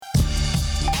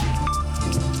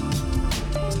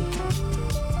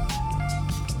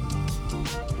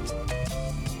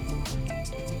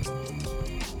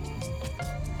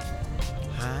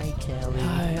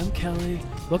Kelly.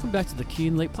 Welcome back to the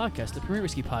Keene Lake Podcast, the premier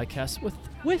whiskey podcast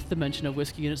with the mention of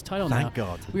whiskey in its title now. Thank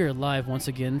God. We are live once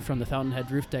again from the Fountainhead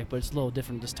roof deck, but it's a little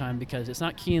different this time because it's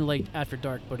not Keene Lake after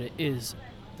dark, but it is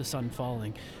the sun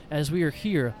falling. As we are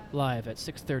here live at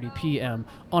 6:30 p.m.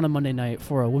 on a Monday night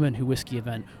for a Women Who Whiskey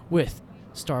event with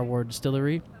Starward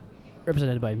Distillery,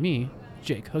 represented by me,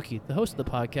 Jake Hookie, the host of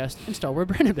the podcast and Starward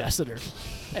brand ambassador.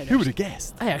 Who would have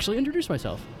guessed? I actually introduced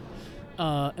myself.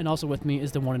 And also with me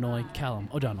is the one and only Callum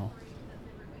O'Donnell.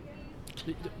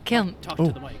 Callum. Talk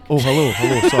to the mic. Oh, hello.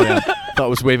 Sorry, I thought I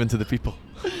was waving to the people.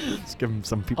 Let's give them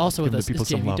some people. Also with us the people is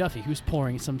Jamie some love. Duffy, who's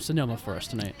pouring some Sonoma for us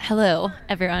tonight. Hello,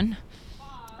 everyone.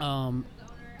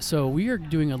 So we are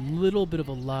doing a little bit of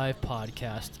a live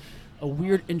podcast, a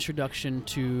weird introduction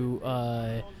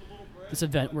to this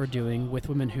event we're doing with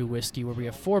Women Who Whiskey, where we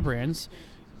have 4 brands,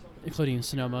 including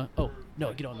Sonoma. Oh,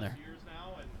 no, get on there.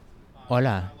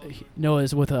 Hola. Noah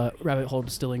is with Rabbit Hole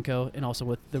Distilling Co. and also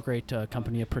with the great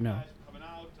company of Pernod.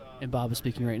 And Bob is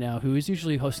speaking right now, who is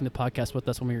usually hosting the podcast with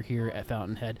us when we are here at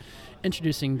Fountainhead,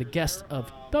 introducing the guests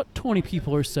of about 20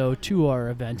 people or so to our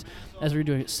event, as we're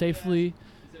doing it safely,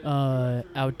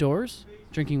 outdoors,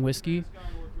 drinking whiskey,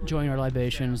 enjoying our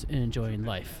libations, and enjoying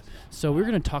life. So we're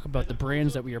going to talk about the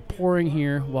brands that we are pouring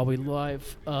here while we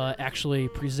live actually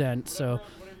present. So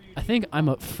I think I'm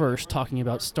up first talking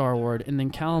about Starward, and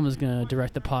then Callum is going to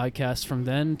direct the podcast from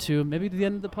then to maybe the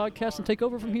end of the podcast and take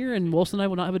over from here, and Wilson and I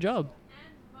will not have a job.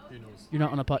 You're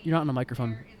not on a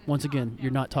microphone. Once again,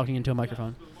 you're not talking into a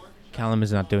microphone. Callum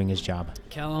is not doing his job.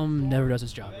 Callum never does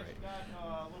his job right.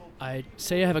 I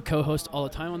say I have a co-host all the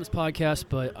time on this podcast,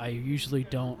 but I usually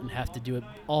don't and have to do it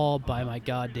all by my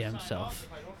goddamn self.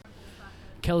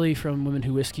 Kelly from Women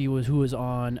Who Whiskey, who was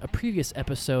on a previous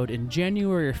episode in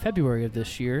January or February of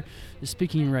this year, is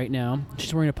speaking right now.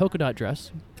 She's wearing a polka dot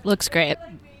dress. Looks great.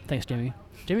 Thanks, Jamie.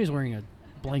 Jamie's wearing a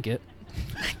blanket.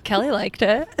 Kelly liked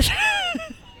it.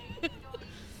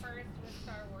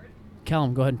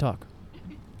 Callum, go ahead and talk.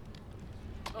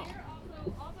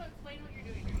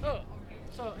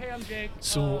 Hey, I'm Jake.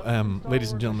 So,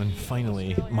 ladies and gentlemen,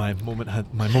 finally, my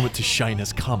moment to shine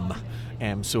has come.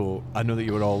 So I know that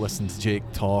you were all listening to Jake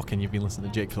talk, and you've been listening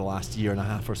to Jake for the last year and a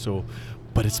half or so,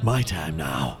 but it's my time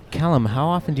now. Callum, how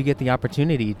often do you get the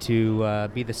opportunity to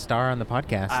be the star on the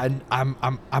podcast? And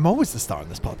I'm always the star on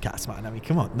this podcast, man. I mean,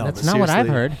 come on. No, That's but not what I've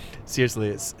seriously- heard. Seriously,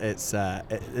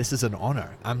 this is an honor.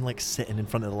 I'm like sitting in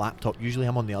front of the laptop. Usually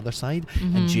I'm on the other side,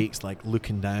 and Jake's like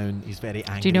looking down. He's very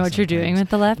angry. Do you know what you're doing sometimes. with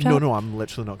the laptop? No, I'm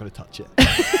literally not going to touch it.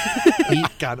 He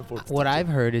can't afford to What touch I've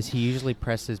it. heard is he usually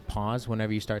presses pause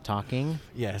whenever you start talking.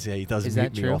 Yes, yeah, he does Is mute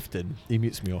that me true? often. He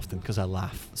mutes me often because I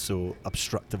laugh so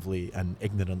obstructively and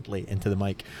ignorantly into the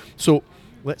mic. So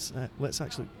let's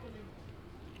actually.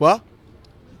 What?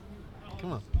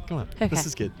 Come on. Okay. This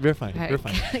is good. We're fine. All right. We're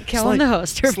fine. Callum the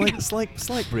host. Here we go.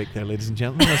 Slight break there, ladies and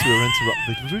gentlemen, as we were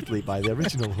interrupted rudely by the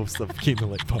original host of Keene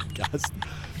Lake Podcast.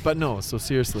 But no, so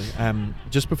seriously,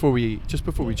 just before we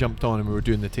jumped on and we were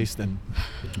doing the tasting,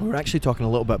 we were actually talking a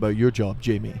little bit about your job,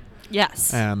 Jamie.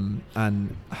 Yes. And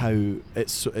how it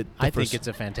differs. I think it's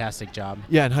a fantastic job.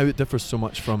 Yeah, and how it differs so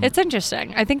much from. It's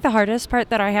interesting. I think the hardest part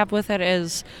that I have with it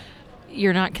is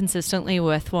you're not consistently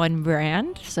with one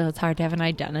brand, so it's hard to have an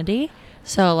identity.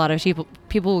 So a lot of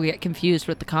people will get confused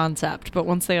with the concept, but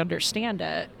once they understand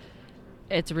it,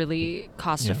 it's really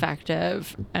cost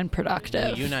effective and productive.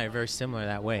 Well, you and I are very similar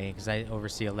that way because I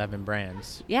oversee 11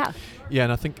 brands, Yeah. Yeah,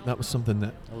 and I think that was something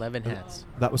that 11 hats.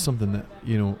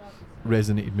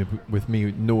 resonated with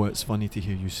me. Noah, it's funny to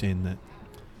hear you saying that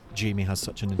Jamie has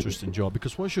such an interesting job,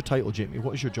 because what is your title, Jamie?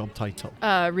 What is your job title?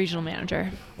 Regional manager.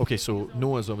 Okay, so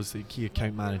Noah's obviously key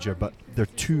account manager, but they're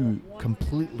two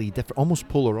completely different, almost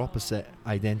polar opposite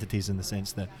identities, in the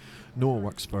sense that Noah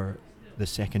works for the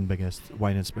second biggest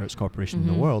wine and spirits corporation in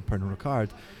the world, Pernod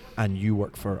Ricard, and you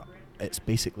work for, it's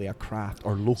basically a craft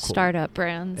or local Startup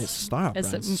brands. It's startup It's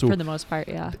brands. So for the most part,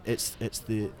 yeah. it's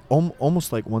the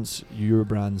almost like once your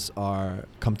brands are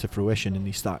come to fruition and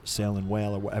they start selling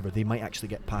well or whatever, they might actually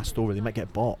get passed over. They might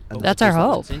get bought. And That's our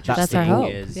hope. What's That's our interesting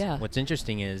hope. is- Yeah. What's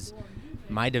interesting is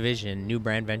my division, New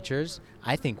Brand Ventures,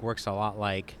 I think works a lot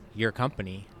like your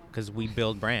company, because we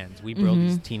build brands. We build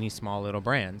these teeny small little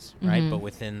brands, right? But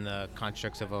within the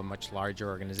constructs of a much larger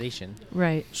organization.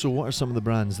 Right. So what are some of the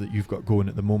brands that you've got going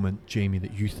at the moment, Jamie,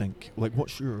 that you think, like,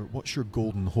 what's your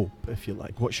golden hope, if you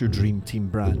like? What's your dream team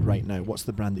brand right now? What's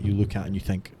the brand that you look at and you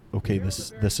think, okay,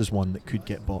 this is one that could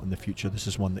get bought in the future. This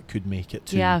is one that could make it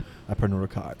to a Pernod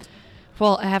Ricard.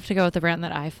 Well, I have to go with the brand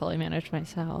that I fully manage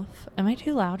myself. Am I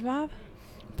too loud, Bob?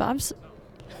 Bob's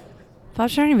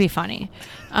trying to be funny.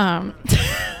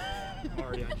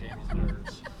 Already on Jamie's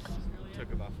nerves.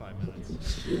 Took about 5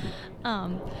 minutes.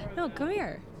 No, come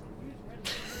here.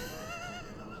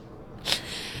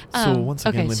 So once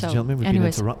again, okay, ladies and so gentlemen, we've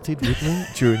anyways. been interrupted rudely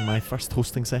during my first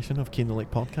hosting session of Keen the Lake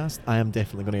podcast. I am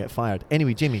definitely going to get fired.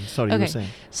 Anyway, Jamie, sorry, you were Okay, saying.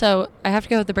 so I have to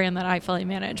go with the brand that I fully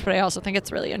manage, but I also think it's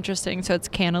really interesting. So it's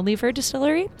Cantilever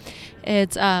Distillery.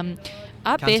 It's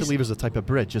up base. Cantilever's a type of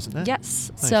bridge, isn't it? Yes.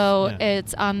 Nice, So yeah.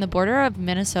 it's on the border of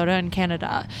Minnesota and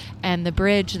Canada, and the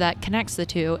bridge that connects the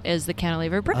two is the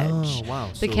Cantilever Bridge. Oh, wow.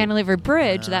 The So- Cantilever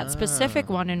Bridge, that specific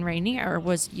one in Rainier,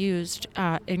 was used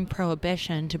in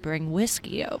Prohibition to bring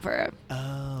whiskey over.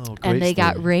 Oh, great And they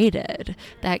got story. raided.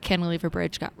 That Cantilever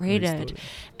Bridge got Great raided, story.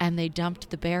 and they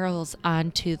dumped the barrels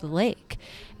onto the lake,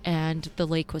 and the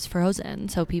lake was frozen.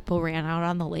 So people ran out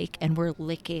on the lake and were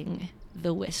licking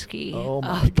the whiskey Oh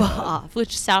my God. off,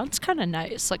 which sounds kind of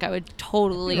nice. Like I would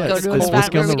totally Yeah, go it's- to it's a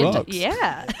spot whiskey where on we the can. rocks.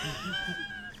 Yeah.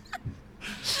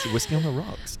 It's whiskey on the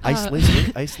rocks. Uh,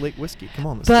 Ice Lake whiskey. Come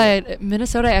on. Let's do it. But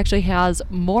Minnesota actually has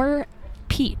more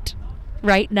peat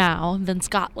right now than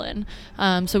Scotland.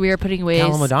 So we are putting away.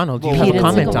 Callum O'Donnell, do you Whoa, have Peat a and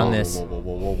comment single on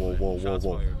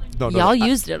malt. this? No, Y'all I-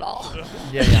 used it all.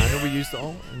 Yeah, I know we used it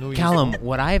all. I know we used it Callum, all.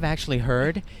 what I've actually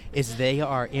heard is they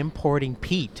are importing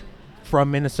peat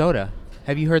from Minnesota.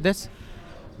 Have you heard this?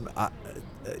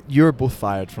 You're both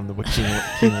fired from the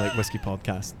King Lake Whiskey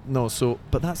podcast. No, so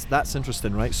but that's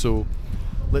interesting, right? So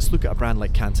let's look at a brand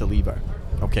like Cantilever.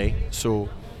 Okay, so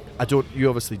you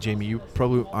obviously, Jamie, you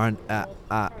probably aren't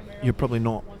you're probably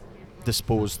not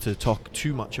disposed to talk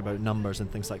too much about numbers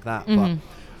and things like that, but Mhm.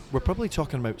 we're probably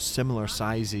talking about similar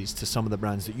sizes to some of the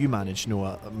brands that you manage,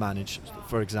 Noah.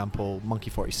 For example, Monkey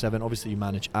 47. Obviously, you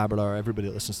manage Aberlour. Everybody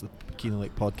that listens to the Keen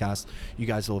Lake podcast, you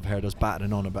guys will have heard us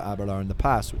battering on about Aberlour in the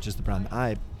past, which is the brand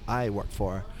that I work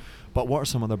for. But what are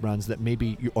some other brands that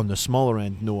maybe on the smaller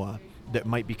end, Noah, that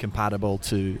might be compatible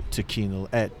to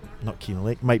not Keen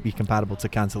Lake, might be compatible to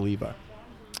Cantilever?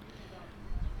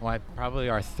 Well, probably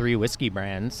our three whiskey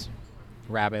brands,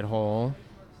 Rabbit Hole,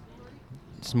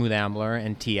 Smooth Ambler,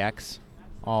 and TX,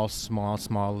 all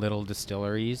small little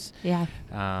distilleries. Yeah.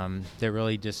 They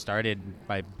really just started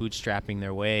by bootstrapping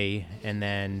their way, and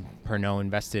then Pernod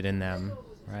invested in them,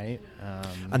 right?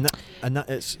 And that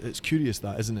it's curious,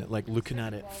 that isn't it? Like looking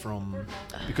at it from,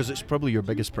 because it's probably your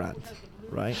biggest brand,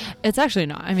 right? It's actually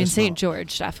not. I mean, It's St. not.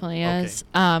 George definitely Okay. is.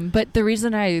 But the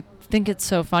reason I think it's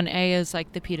so fun, is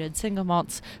like the peated single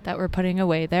malts that we're putting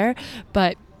away there.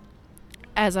 But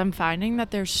as I'm finding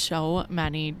that there's so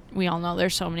many, we all know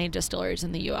there's so many distilleries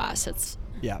in the U.S. It's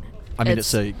Yeah. I mean,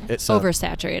 It's it's a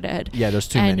oversaturated. yeah. There's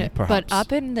too many, perhaps. But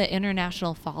up in the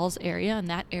International Falls area, in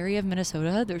that area of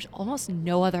Minnesota, there's almost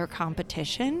no other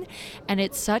competition, and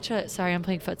it's such a. Sorry, I'm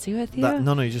playing footsie with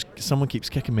you. Someone keeps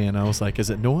kicking me, and I was like, "Is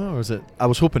it Noah or is it?" I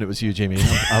was hoping it was you, Jamie.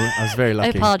 I was very I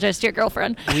lucky. apologize to your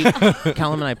girlfriend.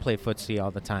 Callum and I play footsie all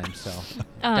the time, so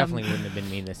definitely wouldn't have been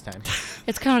me this time.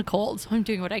 It's kind of cold, so I'm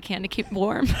doing what I can to keep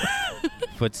warm.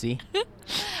 Footsie.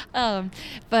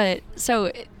 But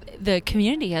so the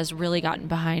community has really gotten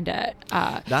behind it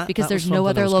because that there's was no something I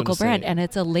other was gonna local brand, say. and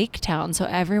it's a lake town, so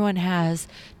everyone has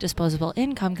disposable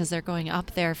income because they're going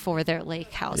up there for their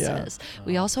lake houses.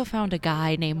 We also found a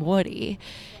guy named Woody.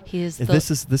 He's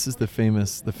This is the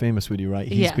famous Woody, right?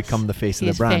 He's Yes. become the face of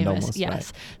He's the brand famous, almost. yes.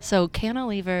 Right? So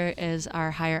Cantilever is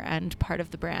our higher end part of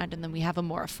the brand, and then we have a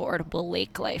more affordable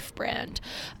Lake Life brand,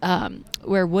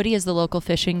 where Woody is the local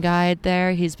fishing guide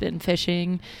there. He's been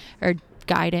fishing or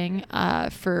guiding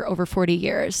for over 40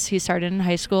 years. He started in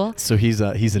high school. So he's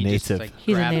a He just, native. like,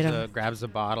 He's a grabs native. grabs a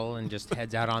bottle and just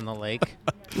heads out on the lake.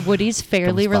 Woody's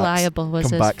fairly Comes back- reliable was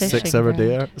come his back fishing 6 hours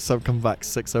brand. later. Some come back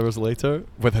 6 hours later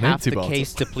with an Half empty the bottle.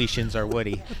 case depletions are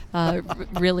Woody.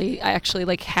 Really, I actually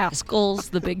like Haskell's,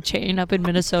 the big chain up in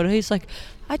Minnesota. He's like,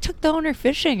 I took the owner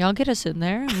fishing. I'll get us in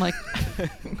there. I'm like,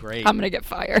 Great. I'm gonna get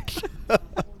fired.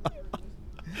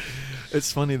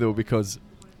 It's funny though, because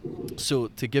that's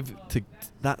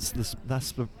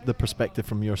the perspective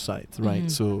from your side, right?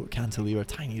 Mhm. So Cantilever,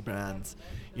 tiny brands,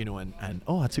 and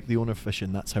I took the owner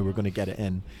fishing. That's how we're going to get it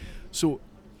in. So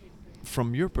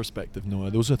from your perspective, Noah,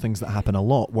 those are things that happen a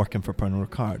lot working for Pernod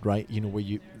Ricard, right? Where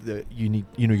you need,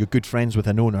 you're good friends with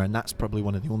an owner, and that's probably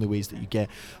one of the only ways that you get.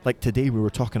 Like today, we were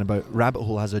talking about Rabbit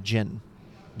Hole has a gin,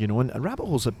 and Rabbit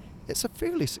Hole's it's a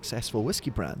fairly successful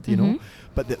whiskey brand, Mhm.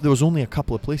 but there was only a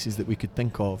couple of places that we could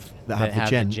think of that have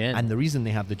the gin, and the reason they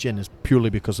have the gin is purely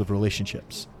because of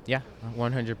relationships. Yeah,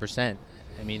 100%.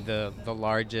 I mean, the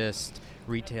largest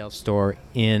retail store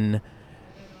in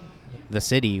the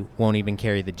city won't even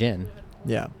carry the gin,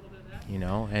 Yeah.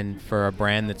 and for a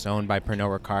brand that's owned by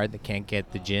Pernod Ricard that can't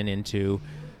get the gin into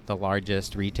the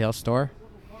largest retail store.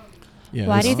 Yeah.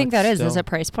 Why do you Well, think that it's is? Is still- it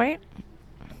price point?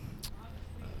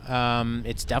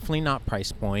 It's definitely not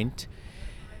price point.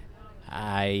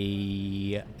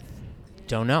 I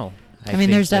don't know. I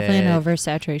mean, there's definitely an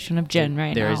oversaturation of gin right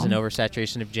now. There is an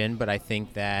oversaturation of gin, but I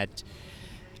think that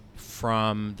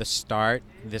from the start,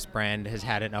 this brand has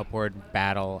had an upward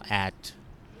battle at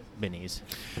Binny's.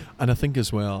 And I think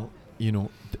as well,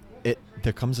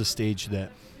 there comes a stage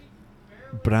that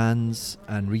brands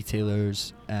and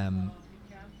retailers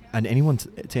and anyone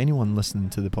to anyone listening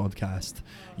to the podcast,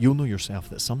 you'll know yourself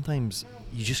that sometimes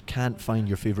you just can't find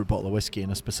your favorite bottle of whiskey in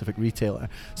a specific retailer.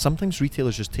 Sometimes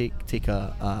retailers just take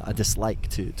a dislike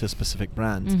to a specific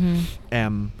brand.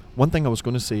 Mm-hmm. One thing I was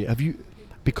going to say,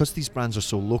 because these brands are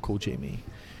so local, Jamie,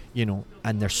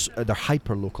 and they're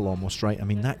hyper local almost, right? I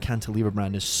mean, that Cantilever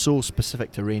brand is so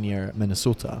specific to Rainier,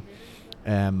 Minnesota.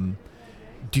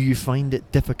 Do you find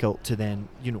it difficult to then,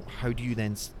 how do you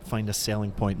then find a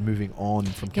selling point moving on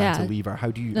from Cantilever?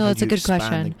 How do you, No, how it's do a you good expand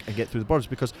question. and get through the borders?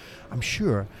 Because I'm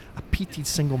sure a peated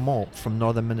single malt from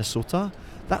northern Minnesota,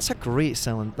 that's a great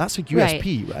selling, that's a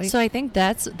USP, right? So I think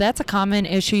that's a common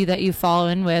issue that you fall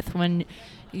in with when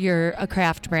you're a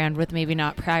craft brand with maybe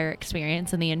not prior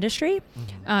experience in the industry.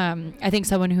 Mm-hmm. I think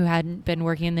someone who hadn't been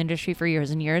working in the industry for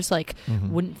years and years,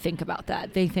 wouldn't think about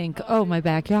that. They think, oh, my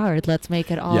backyard, let's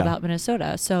make it all about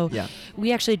Minnesota. So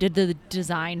we actually did the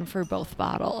design for both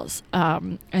bottles.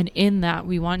 And in that,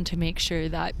 we wanted to make sure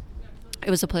that it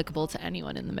was applicable to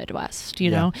anyone in the Midwest,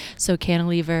 you know? So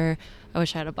Cantilever, I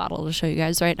wish I had a bottle to show you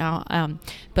guys right now.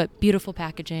 But beautiful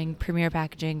packaging, premier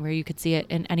packaging where you could see it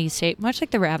in any state, much like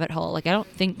the Rabbit Hole. Like, I don't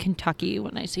think Kentucky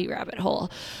when I see Rabbit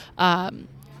Hole.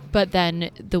 But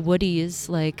then the Woodies,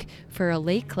 like for a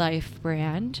Lake Life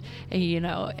brand, we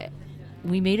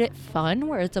made it fun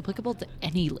where it's applicable to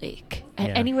any lake.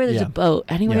 Anywhere there's a boat,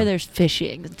 anywhere there's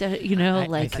fishing,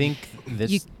 I think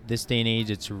this day and age,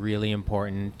 it's really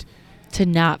important to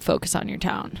not focus on your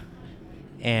town.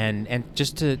 And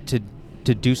just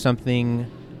to do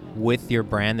something with your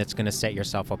brand that's going to set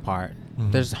yourself apart.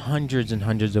 Mm-hmm. There's hundreds and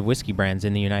hundreds of whiskey brands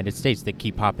in the United States that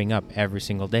keep popping up every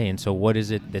single day. And so what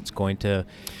is it that's going to...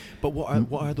 But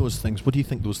what are those things? What do you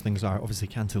think those things are? Obviously,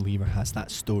 Cantilever has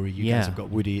that story. You guys have got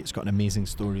Woody. It's got an amazing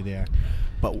story there.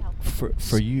 But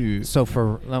for you... So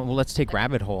let's take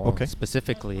Rabbit Hole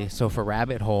specifically. So for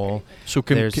Rabbit Hole... So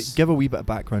give a wee bit of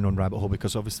background on Rabbit Hole,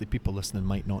 because obviously people listening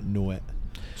might not know it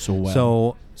so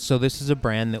well. So this is a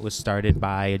brand that was started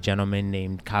by a gentleman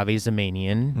named Kaveh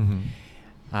Zamanian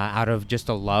out of just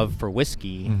a love for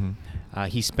whiskey. Mm-hmm.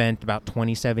 He spent about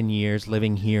 27 years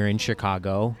living here in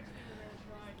Chicago.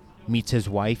 Meets his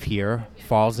wife here,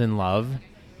 falls in love.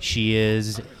 She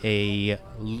is a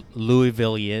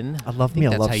Louisvillian. I love me a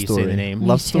love story. That's how you say the name.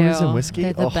 Love stories and whiskey?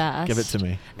 They're the best. Give it to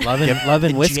me. Love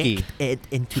and whiskey. Inject it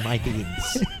into my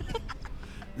veins.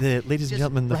 Ladies and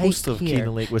gentlemen, the host of Key in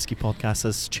the Lake Whiskey Podcast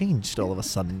has changed all of a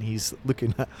sudden. He's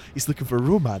looking for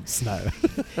romance now.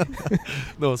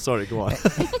 No, sorry, go on.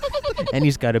 And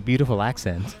he's got a beautiful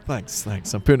accent. Thanks.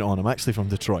 I'm putting it on. I'm actually from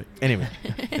Detroit. Anyway.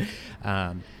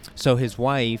 So his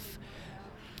wife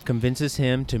convinces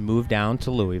him to move down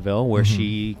to Louisville, where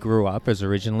she grew up, is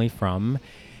originally from.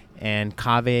 And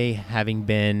Kaveh, having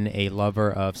been a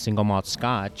lover of single malt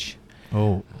Scotch,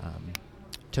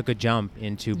 took a jump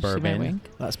into bourbon.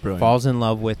 That's brilliant. Falls in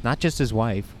love with not just his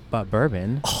wife, but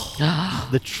bourbon.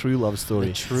 The true love story.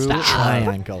 The true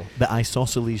triangle. The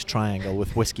isosceles triangle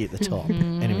with whiskey at the top.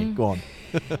 Anyway, go on.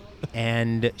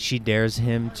 And she dares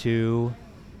him to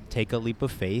take a leap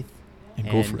of faith and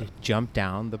go for it. Jump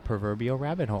down the proverbial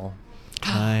rabbit hole.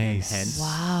 Nice. Hence,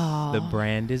 wow. the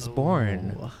brand is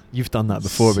born. You've done that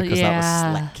before because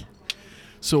that was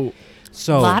slick.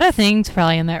 So a lot of things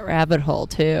probably in that rabbit hole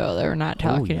too that we're not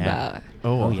talking about.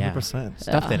 Oh, 100%.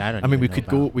 Stuff that I don't. I mean, we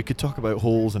could talk about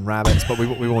holes and rabbits, but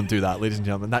we won't do that, ladies and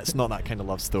gentlemen. That's not that kind of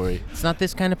love story. It's not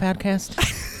this kind of podcast.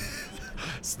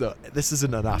 This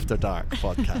isn't an After Dark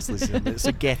podcast, ladies and gentlemen. It's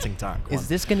a Getting Dark one. Is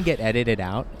this going to get edited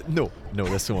out? No,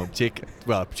 this won't. Jake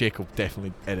will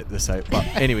definitely edit this out. But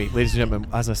anyway, ladies and gentlemen,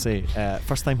 as I say,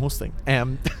 first time hosting.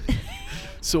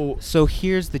 So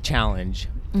here's the challenge.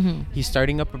 Mm-hmm. He's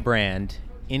starting up a brand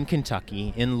in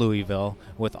Kentucky, in Louisville,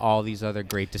 with all these other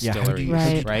great distilleries,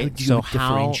 right? How do you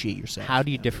differentiate yourself? How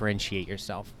do you differentiate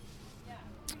yourself?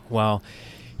 Well,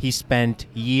 he spent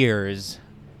years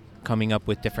coming up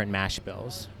with different mash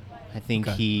bills. I think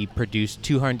he produced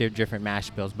 200 different mash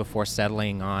bills before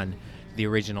settling on the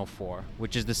original 4,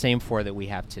 which is the same 4 that we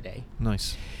have today.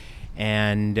 Nice.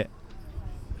 And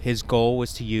his goal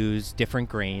was to use different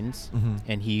grains,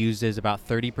 and he uses about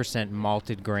 30%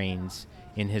 malted grains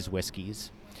in his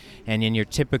whiskeys. And in your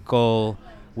typical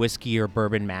whiskey or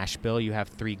bourbon mash bill, you have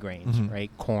 3 grains, right?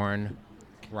 Corn,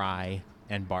 rye,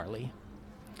 and barley.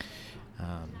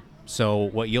 So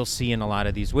what you'll see in a lot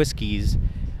of these whiskeys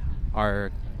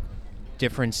are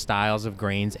different styles of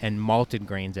grains and malted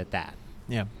grains at that.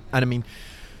 Yeah, and I mean,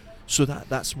 so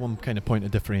that's one kind of point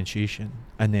of differentiation.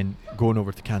 And then going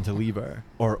over to Cantilever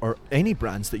or any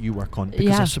brands that you work on,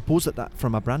 because I suppose that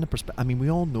from a branding perspective, I mean,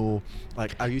 we all know,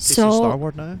 like, are you tasting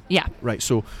Starward now? Yeah. Right,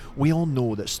 so we all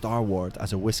know that Starward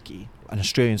as a whiskey, an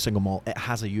Australian single malt, it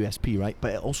has a USP, right?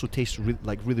 But it also tastes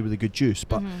like really, really good juice.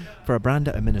 But for a brand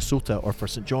out of Minnesota or for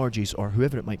St. George's or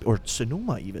whoever it might be, or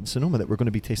Sonoma that we're going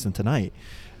to be tasting tonight,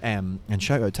 and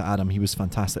shout out to Adam, he was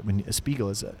fantastic. Spiegel,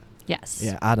 is it? Yes.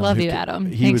 Yeah, Adam. Love you,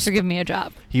 Adam. Thanks for giving me a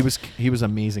job. He was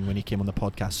amazing when he came on the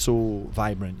podcast. So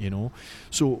vibrant, you know.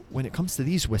 So when it comes to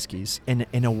these whiskies,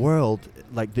 in a world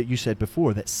like that you said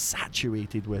before, that's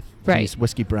saturated with these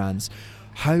whiskey brands,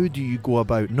 how do you go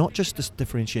about not just this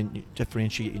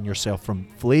differentiating yourself from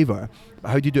flavor, but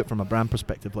how do you do it from a brand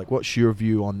perspective? Like, what's your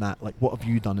view on that? Like, what have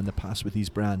you done in the past with these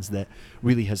brands that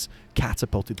really has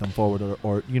catapulted them forward,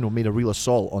 or you know, made a real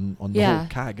assault on the whole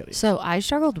category? So I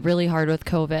struggled really hard with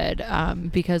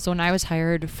COVID because when I was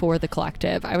hired for the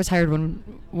collective, I was hired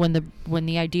when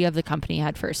the idea of the company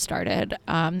had first started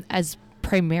as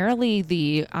primarily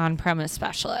the on-premise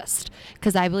specialist,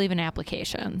 because I believe in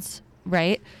applications,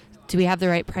 right? Do we have the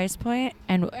right price point,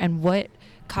 and what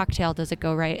cocktail does it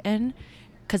go right in?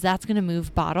 Because that's going to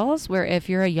move bottles, where if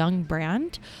you're a young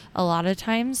brand, a lot of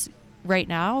times right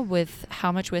now with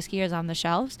how much whiskey is on the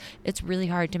shelves, it's really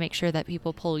hard to make sure that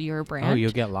people pull your brand. Oh,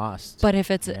 you'll get lost. But if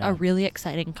it's a really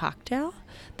exciting cocktail,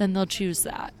 then they'll choose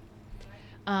that.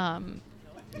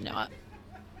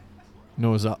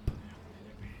 Nose up.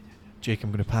 Jake,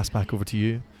 I'm going to pass back over to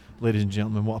you. Ladies and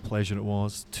gentlemen, what a pleasure it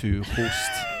was to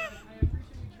host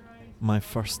my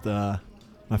first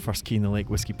Key in the Lake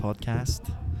whiskey podcast.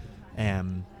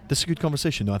 This is a good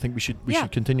conversation, though. I think we should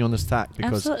continue on this tack,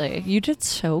 because absolutely, you did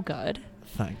so good.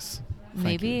 Thanks.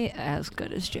 Maybe as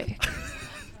good as Jake.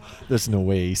 There's no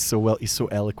way. He's so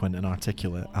eloquent and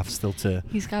articulate. I've still to.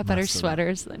 He's got better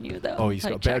sweaters than you, though. Oh, he's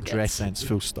got better dress sense.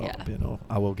 Full stop. Yeah. You know,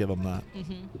 I will give him that.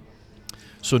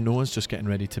 So Noah's just getting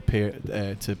ready to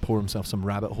pour himself some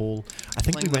Rabbit Hole. I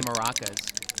think we went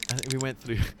maracas. I think we went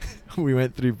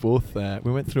through both.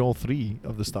 We went through all three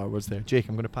of the Star Wars there. Jake,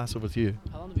 I'm going to pass over to you.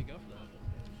 How long did we go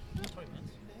for that? 20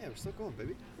 minutes. Yeah, we're still going,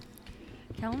 baby.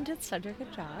 Callum did such a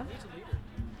good job.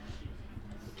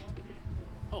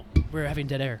 Oh, we're having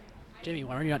dead air. Jamie,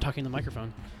 why are you not talking in the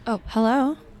microphone? Oh,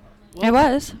 hello. Well, I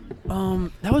was.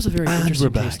 That was a very interesting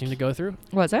back. tasting to go through.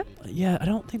 Was it? Yeah, I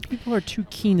don't think people are too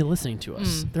keen to listening to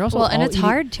us. They're also and it's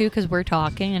hard too, because we're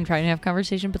talking and trying to have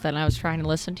conversation, but then I was trying to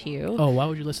listen to you. Oh, why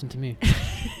would you listen to me?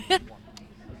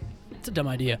 It's a dumb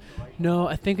idea. No,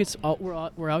 I think it's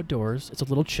we're outdoors. It's a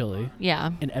little chilly.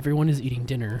 Yeah. And everyone is eating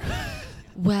dinner.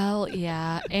 Well,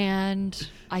 yeah, and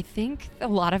I think a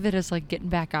lot of it is like getting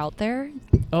back out there.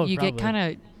 Oh, you probably. get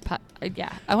kind of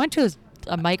yeah. I went to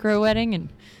a micro wedding and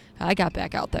I got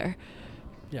back out there.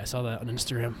 Yeah, I saw that on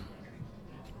Instagram.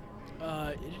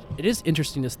 It is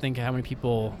interesting to think how many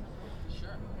people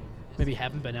maybe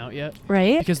haven't been out yet.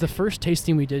 Right? Because the first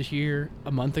tasting we did here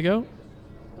a month ago,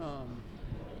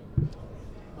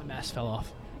 my mask fell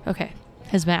off. Okay.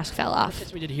 His mask fell The off.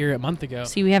 tasting we did here a month ago.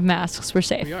 See, we have masks. We're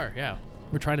safe. We are, yeah.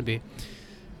 We're trying to be.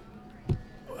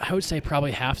 I would say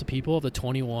probably half the people of the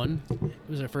 21, it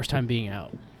was their first time being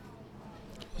out.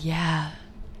 Yeah.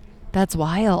 That's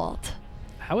wild.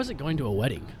 How was it going to a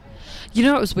wedding? You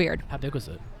know, it was weird. How big was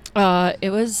it? It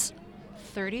was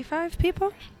 35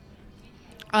 people.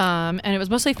 And it was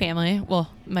mostly family.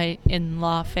 Well, my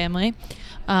in-law family.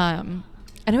 And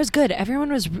it was good.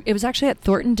 It was actually at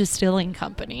Thornton Distilling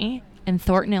Company in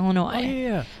Thornton, Illinois. Oh,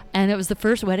 yeah. And it was the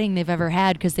first wedding they've ever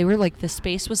had, because they were like, the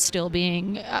space was still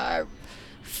being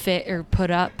fit or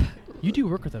put up. You do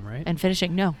work with them, right? And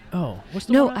finishing. No. Oh. What's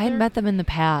the No, one out I had there? met them in the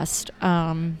past.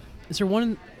 Is there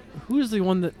one? Who's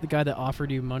the guy that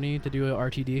offered you money to do a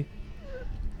RTD?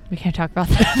 We can't talk about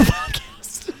that on the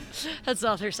podcast. That's the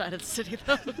other side of the city,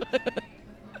 though.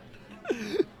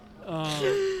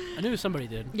 I knew somebody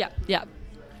did. Yeah.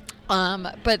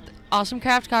 But awesome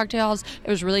craft cocktails. It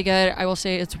was really good. I will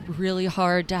say it's really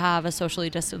hard to have a socially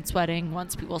distanced wedding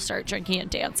once people start drinking and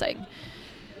dancing.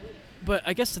 But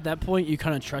I guess at that point, you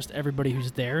kind of trust everybody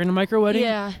who's there in a micro wedding.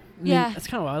 Yeah. I mean, that's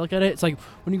kind of how I look at it. It's like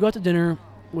when you go out to dinner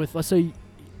with, let's say,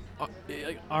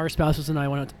 our spouses and I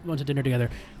went to dinner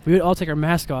together. We would all take our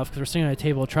mask off because we're sitting at a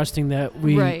table, trusting that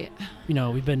we've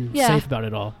been safe about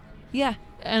it all. Yeah.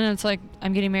 And it's like,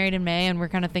 I'm getting married in May, and we're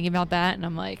kind of thinking about that, and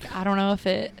I'm like, I don't know if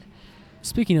it...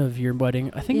 Speaking of your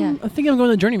wedding, I think I'm going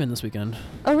to Journeyman this weekend.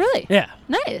 Oh, really? Yeah.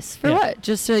 Nice. For what?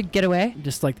 Just to get away?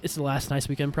 Just like it's the last nice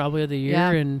weekend probably of the year,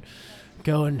 and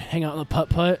go and hang out on the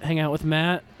putt-putt, hang out with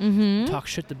Matt, Mm-hmm. talk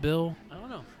shit to Bill. I don't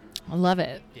know. I love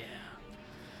it. Yeah.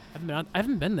 I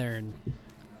haven't been there in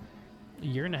a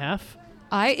year and a half.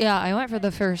 I went for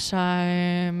the first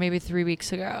time maybe 3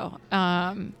 weeks ago.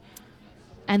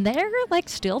 And they're like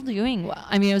still doing well.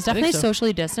 I mean, it was I think definitely so.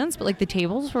 socially distanced, but like the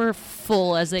tables were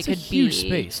full as they It's could a huge be.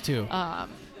 space too.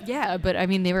 Yeah, but I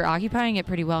mean, they were occupying it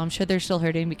pretty well. I'm sure they're still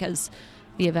hurting because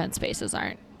the event spaces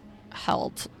aren't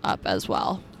held up as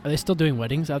well. Are they still doing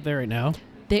weddings out there right now?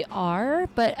 They are,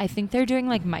 but I think they're doing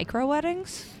like micro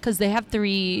weddings because they have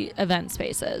 3 event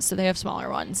spaces, so they have smaller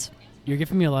ones. You're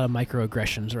giving me a lot of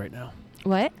microaggressions right now.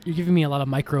 What? You're giving me a lot of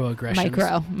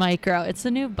microaggressions. Micro. It's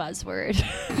the new buzzword.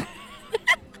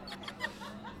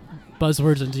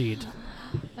 Buzzwords indeed.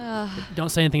 Don't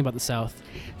say anything about the South.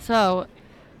 So,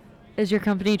 is your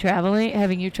company traveling?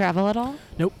 Having you travel at all?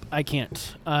 Nope, I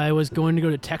can't. I was going to go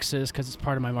to Texas because it's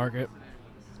part of my market,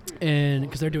 and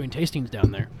because they're doing tastings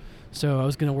down there. So I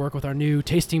was going to work with our new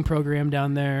tasting program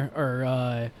down there,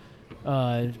 or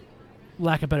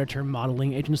lack of a better term,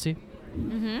 modeling agency.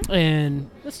 Mm-hmm. And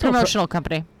that's still Promotional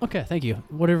company. okay, thank you.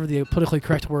 Whatever the politically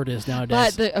correct word is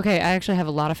nowadays. But I actually have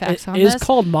a lot of facts on It is this.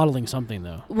 called modeling something,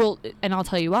 though. Well, and I'll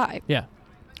tell you why. Yeah.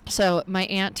 So my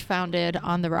aunt founded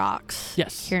On the Rocks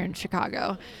Yes. here in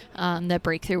Chicago that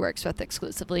Breakthrough works with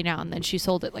exclusively now, and then she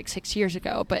sold it like 6 years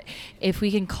ago. But if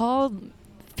we can call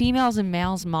females and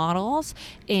males models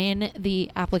in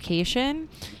the application,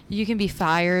 you can be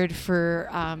fired for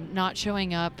not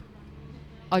showing up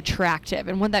attractive.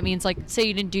 And what that means, like, say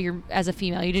you didn't do as a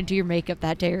female, you didn't do your makeup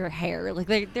that day or hair.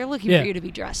 Like, they're looking Yeah. for you to be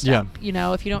dressed Yeah. up. You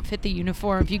know, if you don't fit the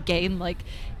uniform, if you gain like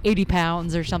 80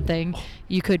 pounds or something,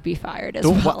 you could be fired as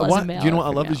well as a male. Do you know what I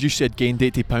or love female. is you said gained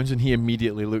 80 pounds and he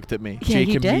immediately looked at me. Yeah, Jake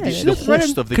he did. immediately, She the looked right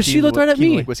host at- of the 'cause she Keen looked right at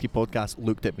Keen me. Lake Whiskey podcast,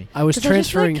 looked at me. I was 'Cause I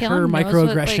just feel like transferring her Kellen knows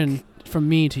what, microaggression like- from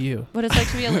me to you. What it's like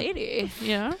to be a lady, you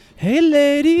know? Hey,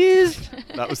 ladies.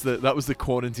 That was the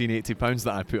quarantine 80 pounds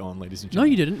that I put on, ladies and No,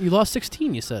 gentlemen. you didn't. You lost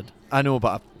 16, you said. I know, but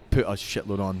I put a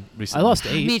shitload on recently. I lost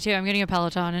 8. Me too. I'm getting a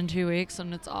Peloton in 2 weeks,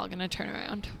 and it's all gonna turn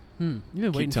around. You've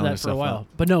been waiting for telling that for a yourself while.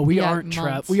 that. But no, we Yeah, aren't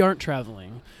months. we aren't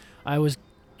traveling. I was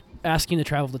asking to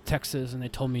travel to Texas, and they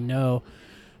told me no.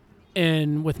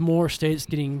 And with more states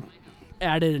getting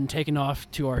added and taken off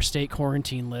to our state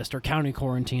quarantine list or county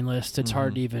quarantine list, it's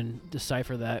hard Mhm. to even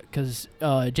decipher that because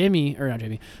not Jamie,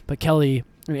 but Kelly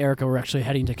and Erica were actually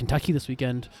heading to Kentucky this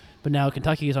weekend. But now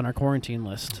Kentucky is on our quarantine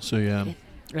list. So yeah.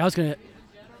 And I was gonna.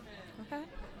 Okay.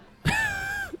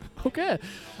 Okay.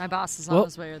 My boss is Well- on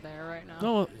his way there right now.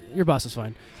 No, your boss is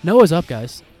fine. Noah's up,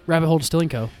 guys. Rabbit Hole Distilling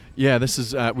Co. Yeah, this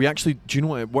is we actually. Do you know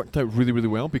what? It worked out really, really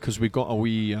well because we got a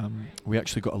wee. We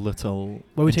actually got a little.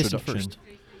 What are we tasting introduction.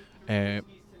 first?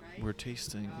 We're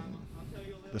tasting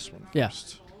this one Yeah.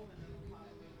 first.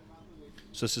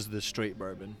 So this is the straight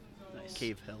bourbon. Nice.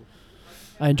 Cave Hill.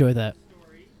 I enjoy that.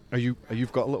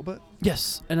 You've got a little bit?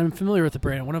 Yes, and I'm familiar with the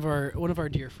brand. One of our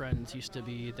dear friends used to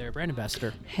be their brand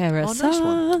ambassador, Harrison. nice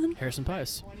one. Harrison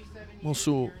Pius. Well,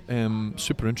 so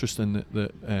super interesting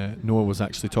that Noah was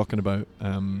actually talking about.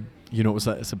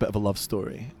 It's a bit of a love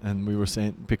story, and we were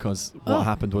saying because what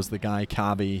happened was the guy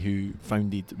Cavi who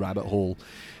founded Rabbit Hole,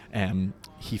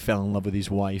 he fell in love with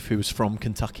his wife who was from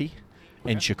Kentucky,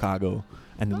 in Chicago,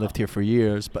 and they lived here for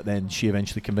years. But then she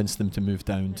eventually convinced him to move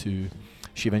down to.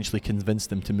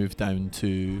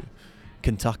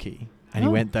 Kentucky, and he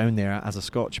went down there as a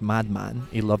Scotch madman.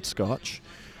 He loved Scotch,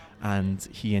 and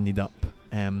he ended up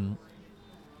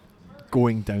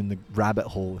going down the rabbit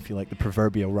hole, if you like, the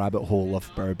proverbial rabbit hole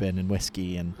of bourbon and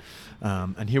whiskey, and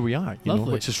here we are,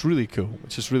 Lovely. which is really cool.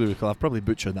 I've probably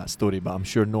butchered that story, but I'm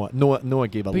sure Noah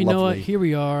gave a But you know what? lovely. Here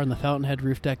we are on the Fountainhead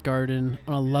Roof Deck Garden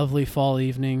on a lovely fall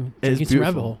evening, It's drinking some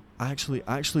Rabbit beautiful. Hole. I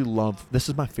actually love. This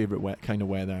is my favorite kind of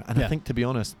weather, and I Yeah. think, to be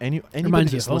honest, anybody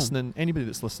Reminds you that's of home.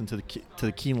 listening to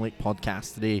the Keen Lake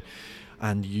podcast today,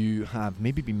 and you have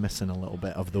maybe been missing a little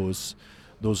bit of those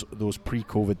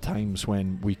pre-COVID times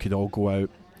when we could all go out,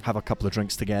 have a couple of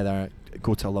drinks together,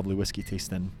 go to a lovely whiskey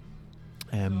tasting.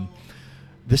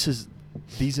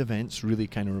 These events really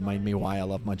kind of remind me why I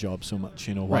love my job so much.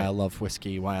 Why Right. I love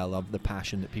whiskey, why I love the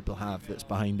passion that people have that's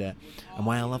behind it, and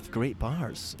why I love great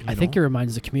bars. I think it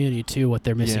reminds the community too what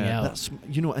they're missing Yeah, out. that's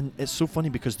and it's so funny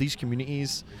because these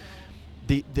communities,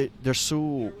 they're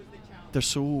so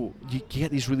you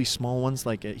get these really small ones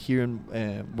like here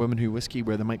in Women Who Whiskey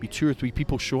where there might be 2 or 3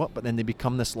 people show up, but then they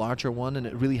become this larger one, and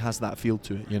it really has that feel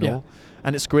to it, Yeah.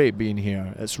 And it's great being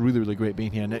here. It's really, really great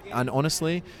being here, and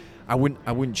honestly, I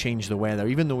wouldn't change the weather,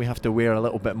 even though we have to wear a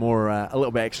little bit more, a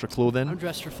little bit extra clothing. I'm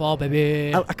dressed for fall,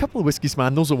 baby. A couple of whiskeys,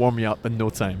 man, those will warm me up in no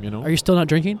time, Are you still not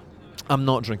drinking? I'm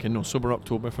not drinking, no. Sober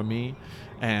October for me.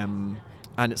 And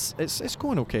And it's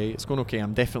going okay. It's going okay.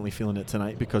 I'm definitely feeling it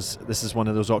tonight because this is one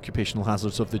of those occupational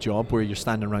hazards of the job where you're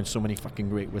standing around so many fucking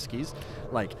great whiskies,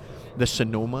 like the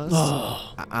Sonomas.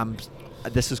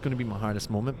 This is going to be my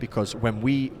hardest moment because when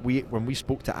we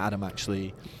spoke to Adam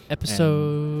actually,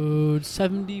 episode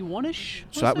 71ish.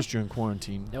 So that was during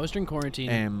quarantine. That was during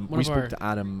quarantine. We spoke to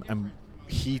Adam and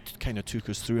he kind of took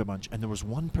us through a bunch, and there was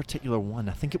one particular one.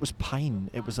 I think it was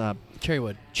pine. It was a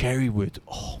Cherrywood.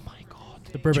 Oh my god.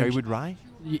 The bourbon. Cherrywood rye.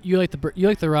 You like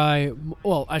the rye.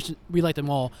 Well, we like them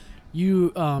all.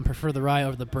 You prefer the rye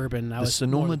over the bourbon. The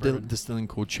Sonoma Distilling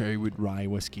Co. Cherrywood Rye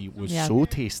whiskey was so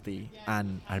tasty,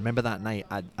 and I remember that night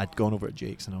I'd gone over to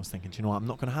Jake's and I was thinking, you know what, I'm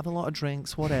not going to have a lot of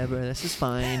drinks, whatever, this is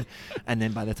fine. And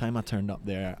then by the time I turned up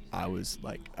there, I was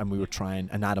like, and we were trying,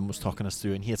 and Adam was talking us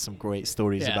through, and he had some great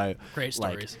stories about,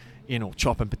 like, you know,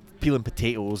 peeling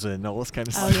potatoes and all this kind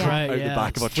of stuff out the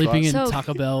back of a truck. Sleeping in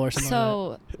Taco Bell or something.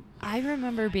 So I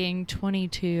remember being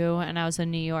 22 and I was in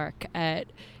New York at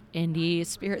Indie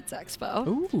Spirits Expo.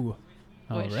 Ooh.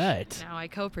 All right. Now I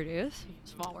co-produce.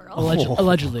 Small world.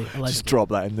 Allegedly. Just drop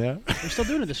that in there. We're still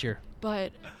doing it this year.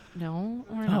 But no,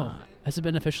 we're not. Has it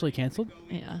been officially canceled?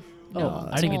 Yeah. No,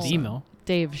 I didn't get the email.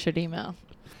 Dave should email.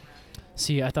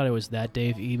 See, I thought it was that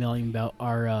Dave emailing about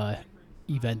our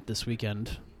event this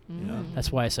weekend. Yeah.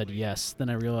 That's why I said yes. Then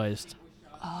I realized.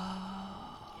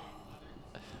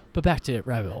 But back to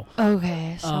Rabbit Hole.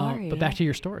 Okay, sorry. But back to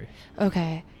your story.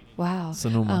 Okay. Wow.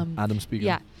 Sonoma, Adam speaking.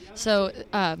 Yeah. So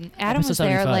Adam was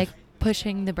there, like,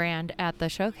 pushing the brand at the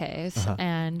showcase,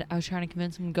 and I was trying to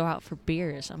convince him to go out for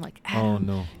beers. I'm like,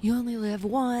 Adam, you only live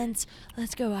once.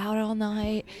 Let's go out all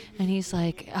night. And he's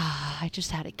like, I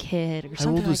just had a kid or something like that.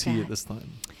 How old was he at this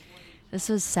time? This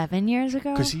was 7 years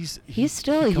ago. Because he's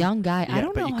still a young guy. Yeah, I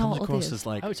don't know he how comes old across he is. as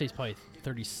like, I would say he's probably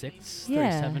 36,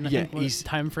 Yeah. 37. I think he's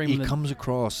time frame. He comes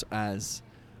across as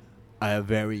a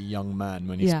very young man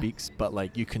when he speaks, but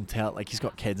like you can tell, like he's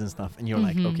got kids and stuff, and you're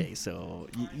like, okay, so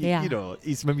you know,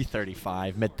 he's maybe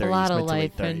 35, mid 30s, a lot of mid to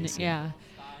late life, 30s.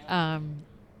 and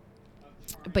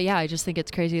but yeah, I just think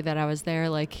it's crazy that I was there.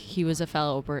 Like, he was a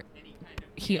fellow.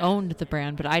 He owned the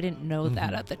brand, but I didn't know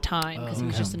that at the time because he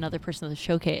was just another person in the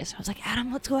showcase. I was like,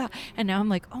 Adam, let's go out. And now I'm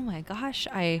like, oh my gosh,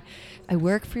 I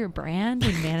work for your brand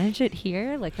and manage it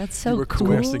here. Like, that's so You were cool.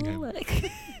 coercing him.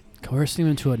 Like, coercing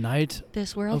him into a night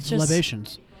this world's of just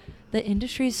libations. The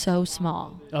industry's so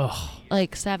small. Oh,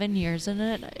 Like 7 years in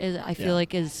it, I feel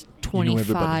like is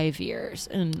 25 years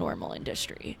in a normal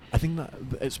industry. I think that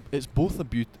it's both the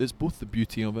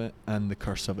beauty of it and the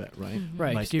curse of it, right?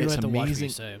 Right. Like, You it's have to watch what you amazing.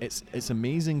 say. It's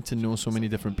amazing to know so many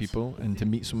different people and to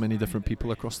meet so many different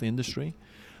people across the industry.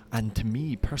 And to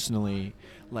me personally,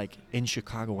 like in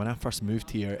Chicago, when I first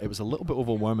moved here, it was a little bit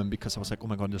overwhelming because I was like, oh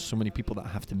my God, there's so many people that I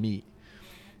have to meet.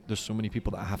 There's so many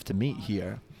people that I have to meet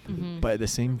here. But at the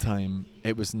same time,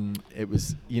 it was,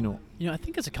 you know. You know, I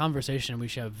think it's a conversation we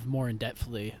should have more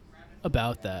in-depthly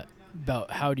about that.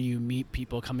 About how do you meet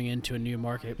people coming into a new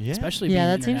market, especially being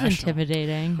that seems international.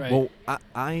 intimidating. Right. Well,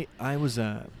 I was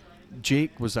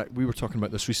Jake was we were talking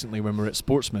about this recently when we were at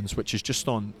Sportsman's, which is just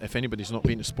on. If anybody's not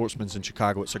been to Sportsman's in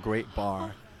Chicago, it's a great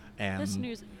bar.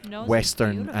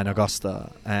 Western and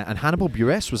Augusta, and Hannibal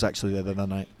Buress was actually there the other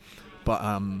night.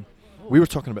 But we were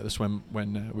talking about this when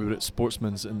we were at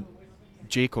Sportsman's, and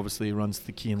Jake obviously runs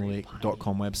the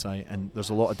KeanLake.com website, and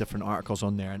there's a lot of different articles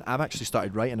on there. And I've actually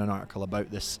started writing an article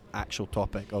about this actual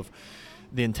topic of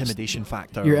the intimidation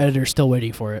factor. Your editor's still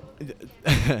waiting for it.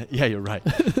 Yeah, you're right.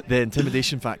 The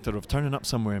intimidation factor of turning up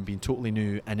somewhere and being totally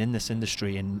new and in this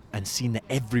industry and seeing that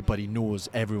everybody knows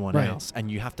everyone else, and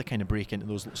you have to kind of break into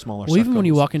those smaller circles. Even when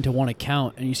you walk into one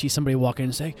account and you see somebody walk in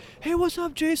and say, "Hey, what's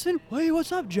up, Jason? Hey,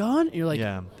 what's up, John?" And you're like,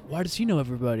 why does he know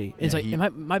everybody? It's like it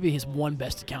might be his one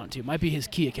best account too. It might be his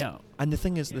key account. And the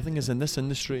thing is, in this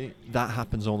industry, that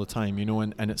happens all the time, you know.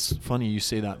 And it's funny you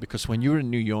say that because when you were in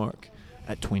New York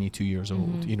at 22 years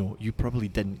old, you know, you probably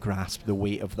didn't grasp the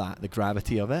weight of that, the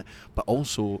gravity of it, but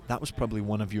also that was probably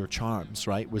one of your charms,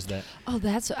 right? Was that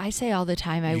that's what I say all the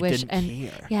time. I wish, didn't and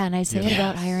care. and I say it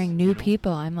about hiring new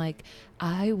people. I'm like,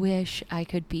 I wish I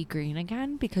could be green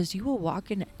again, because you will walk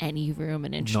into any room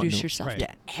and introduce yourself to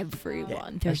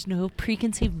everyone. There's no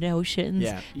preconceived notions.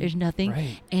 There's nothing,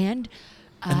 and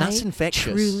that's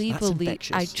infectious. Truly that's believe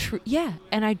infectious.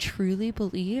 And I truly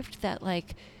believed that,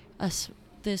 like,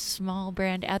 this small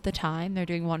brand at the time, they're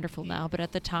doing wonderful now, but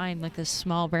at the time, like, this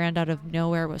small brand out of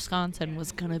nowhere, Wisconsin,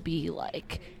 was gonna be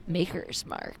like Maker's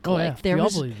Mark. Oh, like, we all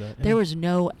believe that. There was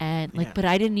no end. Like, but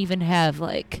I didn't even have,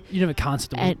 like, you didn't have a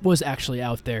concept that was actually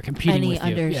out there competing with you.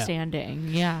 Any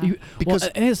understanding. Because I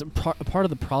think it's a part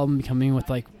of the problem becoming with,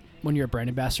 like, when you're a brand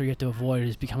ambassador, you have to avoid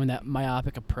is becoming that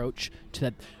myopic approach to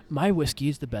that. My whiskey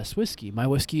is the best whiskey. My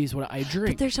whiskey is what I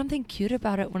drink. But there's something cute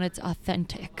about it when it's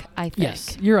authentic, I think.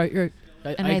 Yes, you're right. You're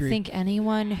right. And I I agree. think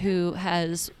anyone who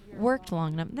has worked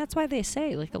long enough, that's why they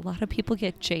say, like, a lot of people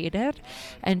get jaded,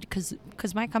 and because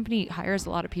my company hires a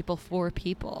lot of people for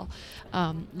people,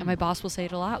 and my boss will say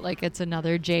it a lot, like, it's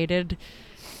another jaded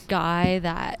guy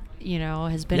that, you know,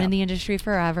 has been Yeah. in the industry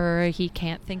forever. He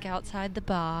can't think outside the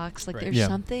box. Like, Right. there's Yeah.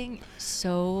 something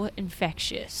so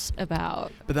infectious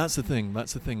about. But that's the thing.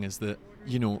 That's the thing is that,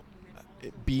 you know,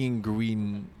 being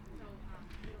green,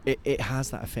 it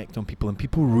has that effect on people, and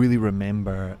people really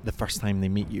remember the first time they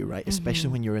meet you, right? Especially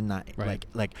Mhm. when you're in that, Right.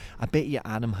 like I bet you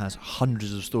Adam has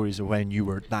hundreds of stories of when you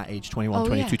were that age, 21, Oh,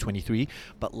 22, yeah. 23,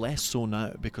 but less so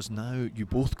now, because now you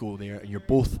both go there and you're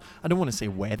both, I don't want to say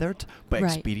weathered, but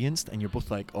Right. experienced, and you're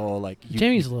both like, oh, like you.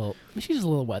 Jamie's she's a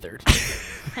little weathered.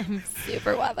 I'm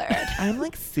super weathered. I'm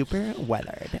like super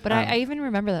weathered. But I even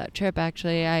remember that trip,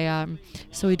 actually.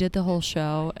 So we did the whole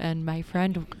show, and my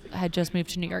friend had just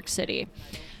moved to New York City.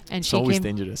 And it's she always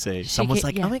came, dangerous to say. she Someone's ca-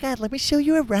 like, yeah. oh my God, let me show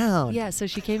you around. Yeah, so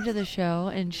she came to the show,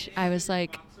 and I was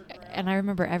like, and I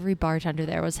remember every bartender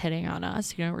there was hitting on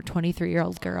us. You know, we're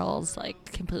 23-year-old girls,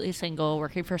 like, completely single,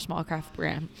 working for a small craft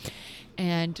brand.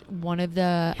 And one of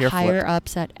the Hair flip. higher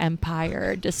ups at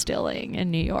Empire Distilling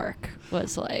in New York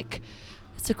was like,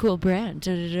 it's a cool brand,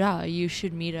 da-da-da. You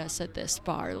should meet us at this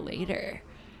bar later.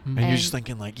 And you're And- just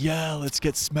thinking like, yeah, let's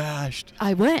get smashed.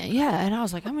 I went, yeah, and I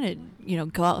was like, I'm gonna,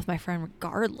 go out with my friend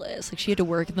regardless. Like, she had to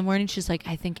work in the morning. She's like,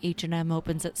 I think H&M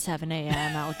opens at 7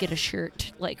 a.m. I'll get a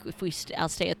shirt. Like, if we, I'll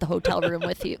stay at the hotel room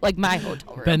with you, like my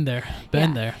hotel room. Been there. Been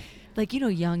Yeah. there. Like,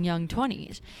 young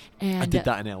 20s. And I did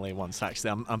that in LA once,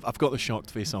 actually. I've got the shocked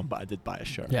face on, but I did buy a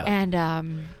shirt. Yeah.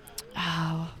 And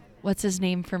what's his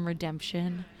name from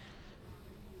Redemption?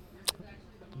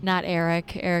 Not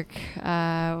Eric. Eric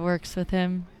works with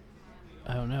him.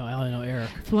 I don't know. I only know Eric.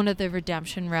 One of the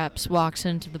Redemption reps walks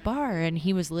into the bar, and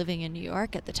he was living in New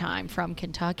York at the time from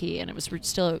Kentucky, and it was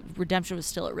Redemption was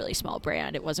still a really small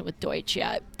brand. It wasn't with Deutsch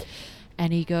yet.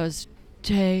 And he goes,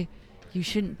 Jay, you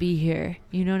shouldn't be here.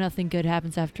 You know nothing good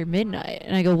happens after midnight.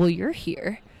 And I go, well, you're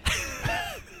here.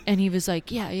 And he was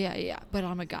like, yeah, but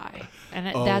I'm a guy. And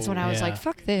that's when I was yeah. like,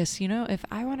 fuck this. If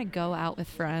I want to go out with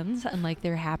friends and, like,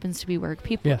 there happens to be work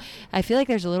people, Yeah. I feel like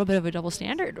there's a little bit of a double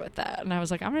standard with that. And I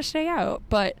was like, I'm going to stay out.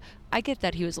 But I get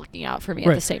that he was looking out for me at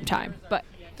Right. the same time. But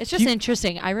it's just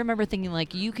interesting. I remember thinking,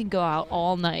 like, you can go out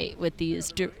all night with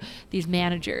these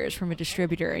managers from a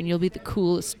distributor, and you'll be the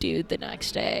coolest dude the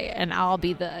next day. And I'll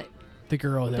be the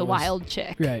girl that was, wild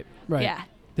chick. Right. Yeah.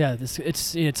 Yeah.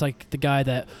 It's like the guy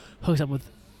that hooks up with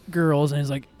girls and is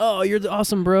like, oh, you're the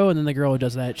awesome bro, and then the girl who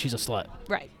does that, she's a slut.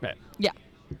 Right. Right. Yeah.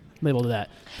 Labeled that.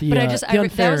 But that was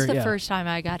unfair, the yeah. first time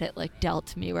I got it, like, dealt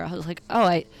to me, where I was like,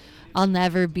 oh, I'll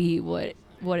never be what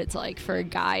it's like for a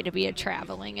guy to be a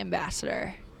traveling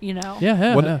ambassador.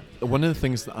 Yeah. One of the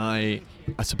things that I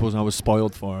suppose I was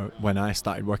spoiled for when I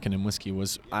started working in whiskey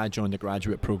was I joined a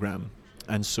graduate program,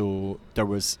 and so there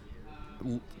was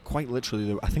quite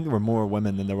literally, I think there were more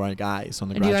women than there were guys on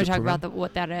the And do you graduate want to talk program. about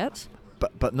what that is?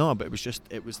 But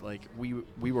it was like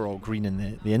we were all green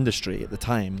in the industry at the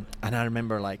time, and I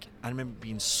remember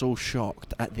being so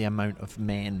shocked at the amount of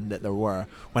men that there were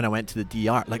when I went to the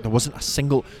DR. Like, there wasn't a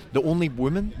single. The only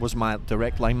woman was my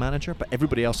direct line manager, but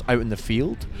everybody else out in the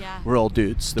field were all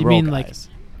dudes. They Do you were all mean, like, guys.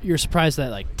 you're surprised that,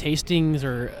 like, tastings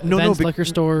or No, events, bec- liquor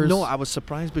stores? No, I was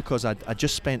surprised because I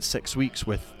just spent 6 weeks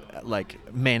with like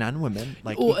men and women.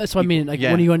 Like, Oh, that's what I mean. Like, yeah.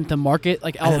 when you went to market,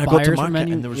 like, And all then the I got to buyers were market,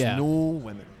 men. and there was yeah. no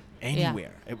women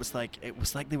anywhere. It was like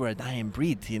they were a dying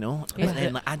breed, Yeah. And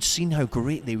then, like, I'd seen how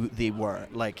great they were.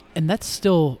 Like, And that's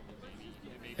still,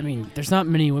 I mean, there's not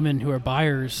many women who are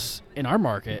buyers in our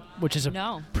market, which is a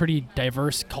No. pretty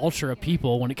diverse culture of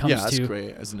people when it comes yeah, that's to.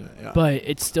 great, isn't it? Yeah. But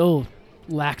it still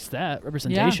lacks that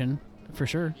representation for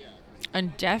sure.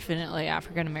 And definitely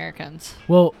African Americans.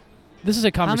 Well, this is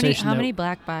a conversation. How many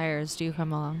black buyers do you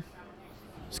come along?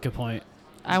 That's a good point.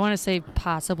 I want to say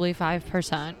possibly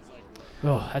 5%.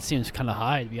 Oh, that seems kind of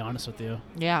high, to be honest with you.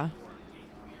 Yeah.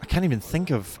 I can't even think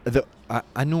of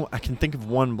I know I can think of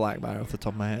one black buyer off the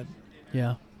top of my head.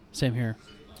 Yeah, same here.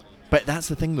 But that's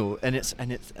the thing, though, and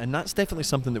that's definitely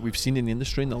something that we've seen in the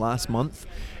industry in the last month,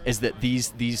 is that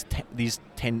these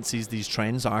tendencies, these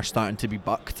trends are starting to be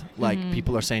bucked. Like,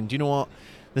 people are saying, do you know what?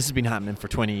 This has been happening for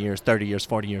 20 years, 30 years,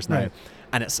 40 years now, Right.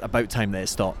 and it's about time that it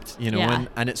stopped. Yeah.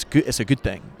 And it's good. It's a good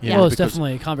thing. Yeah. Well, it's because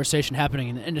definitely a conversation happening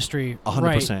in the industry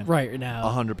 100%. right now.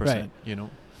 100%. Right.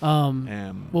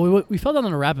 Well, we fell down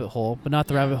a rabbit hole, but not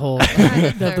the rabbit hole.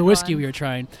 the whiskey we were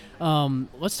trying.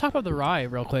 Let's talk about the rye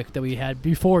real quick that we had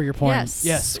before your point.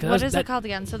 Yes. What is it called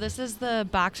again? So this is the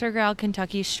Boxer Growl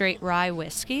Kentucky Straight Rye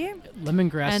Whiskey.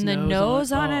 Lemongrass. And the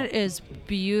nose on it is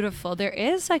beautiful. There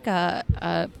is like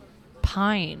a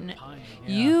pine.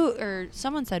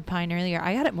 Someone said pine earlier.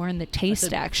 I got it more in the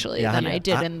taste actually than I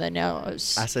did in the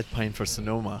nose. I said pine for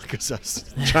Sonoma because I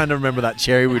was trying to remember that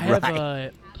cherrywood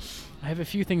rye. I have a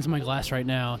few things in my glass right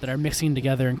now that are mixing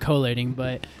together and collating,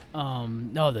 but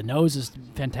no, the nose is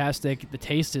fantastic. The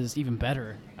taste is even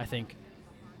better, I think.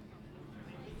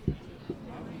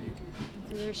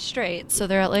 They're straight, so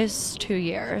they're at least 2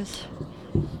 years.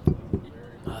 Oh,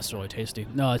 that's really tasty.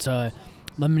 No, it's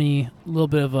lemony, a little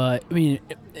bit of a. I mean,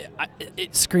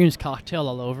 it screams cocktail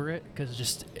all over it because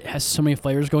it has so many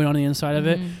flavors going on the inside of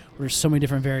it. There's so many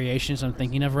different variations I'm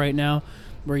thinking of right now.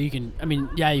 Where you can,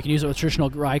 you can use it with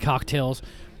traditional rye cocktails.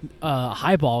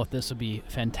 Highball with this would be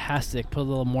fantastic. Put a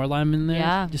little more lime in there.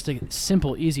 Yeah. Just a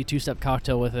simple, easy 2-step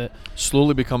cocktail with it.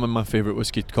 Slowly becoming my favorite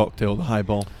whiskey cocktail, the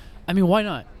Highball. I mean, why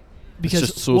not? Because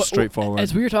it's just so straightforward.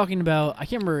 As we were talking about, I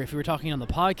can't remember if we were talking on the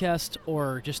podcast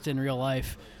or just in real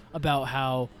life about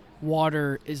how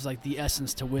water is like the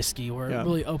essence to whiskey, where it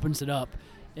really opens it up.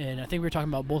 And I think we were talking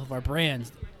about both of our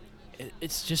brands.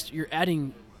 It's just you're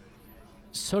adding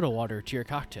soda water to your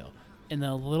cocktail and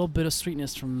a little bit of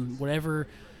sweetness from whatever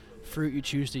fruit you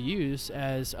choose to use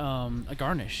as a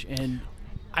garnish. And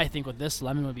I think with this,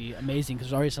 lemon would be amazing because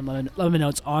there's already some lemon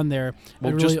notes on there.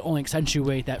 Well, it really only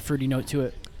accentuate that fruity note to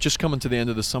it. Just coming to the end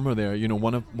of the summer there,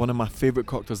 one of my favorite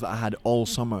cocktails that I had all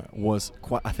summer was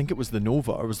I think it was the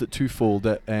Nova, or was it twofold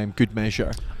at Good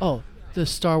Measure? Oh, the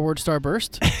Star Wars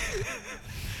Starburst.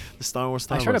 The Star Wars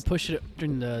Starburst. I tried to push it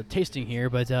during the tasting here,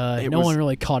 but no one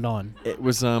really caught on. It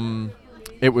was the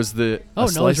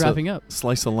Noah's wrapping up.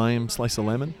 Slice of lime, slice of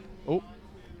lemon. Oh,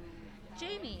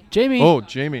 Jamie. Oh,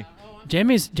 Jamie.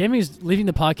 Jamie's leaving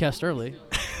the podcast early.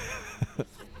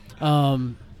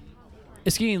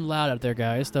 It's getting loud out there,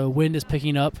 guys. The wind is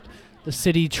picking up. The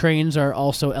city trains are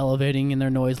also elevating in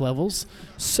their noise levels.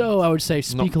 So I would say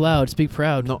speak loud, speak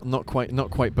proud. Not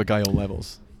quite Beguile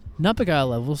levels. Not Beguile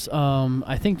levels.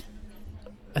 I think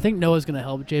Noah's going to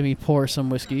help Jamie pour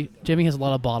some whiskey. Jamie has a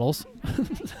lot of bottles.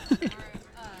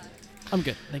 I'm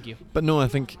good, thank you. But no, I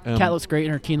think Kat looks great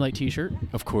in her Keen Light t-shirt.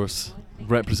 Of course,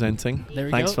 representing. There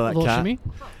we Thanks go. for that, a little Kat. shimmy.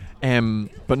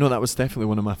 But no, that was definitely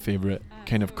one of my favorite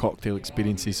kind of cocktail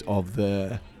experiences of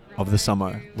the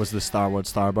summer was the Star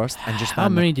Wars Starburst. And just how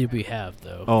many did we have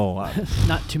though? Oh,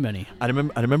 not too many. I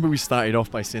remember we started off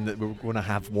by saying that we were going to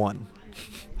have one.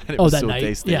 And it was that so night.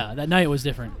 Tasty. Yeah, that night was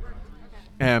different.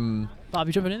 Bob,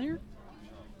 you jumping in here?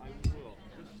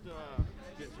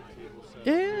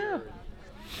 Yeah.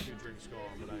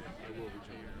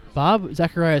 Bob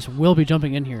Zacharias will be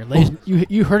jumping in here. Ladies,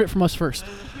 you heard it from us first.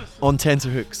 On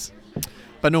tenterhooks.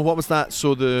 But no, what was that?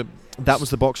 So that was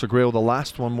the Boxer Grail. The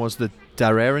last one was the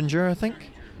Derringer, I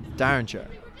think. Derringer.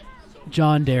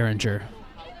 John Derringer.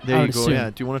 There you go. Assume. Yeah.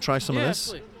 Do you want to try some of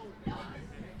this? Absolutely.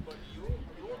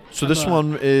 So this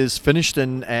one is finished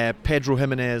in Pedro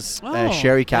Jimenez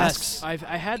sherry casks. Yes.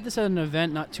 I had this at an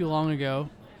event not too long ago,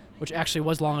 which actually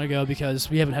was long ago because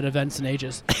we haven't had events in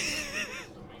ages.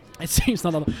 It seems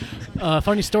not a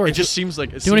funny story. It just seems like.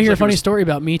 Do you want to hear a funny story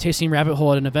about me tasting Rabbit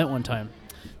Hole at an event one time?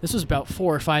 This was about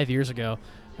 4 or 5 years ago.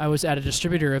 I was at a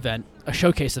distributor event, a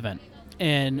showcase event,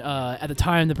 and at the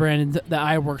time the brand that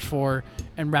I worked for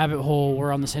and Rabbit Hole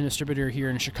were on the same distributor here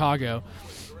in Chicago.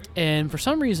 And for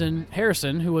some reason,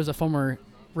 Harrison, who was a former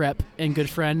rep and good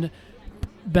friend,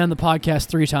 been on the podcast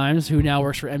 3 times, who now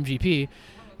works for MGP,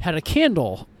 had a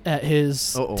candle at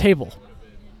his table.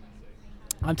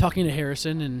 I'm talking to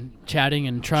Harrison and chatting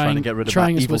and trying to get rid of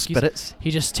his evil whiskeys. spirits.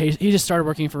 He just started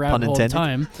working for Rabbit Hole at the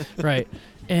time, right?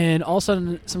 And all of a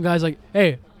sudden, some guy's like,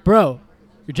 "Hey, bro,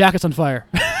 your jacket's on fire."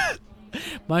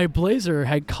 My blazer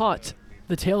had caught.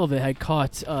 The tail of it had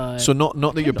caught. So not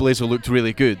that your blazer looked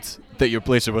really good, that your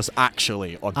blazer was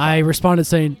actually on fire. I responded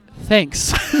saying,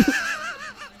 "Thanks."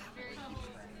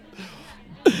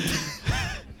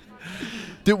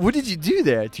 Dude, what did you do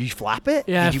there? Did you flap it?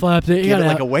 Yeah, I flapped it. Give it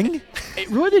like a wing? It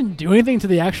really didn't do anything to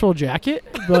the actual jacket,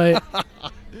 but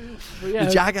yeah,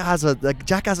 the jacket has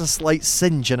a slight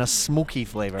singe and a smoky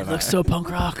flavor. It looks so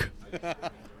punk rock.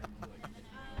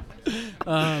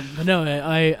 But no,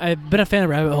 I've been a fan of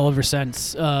Rabbit Hole ever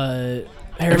since. Ever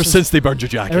since they burned your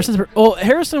jacket.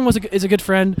 Harrison is a good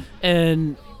friend,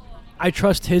 and I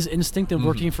trust his instinct of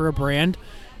working for a brand.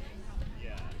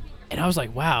 And I was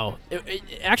like, wow. It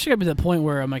actually got me to the point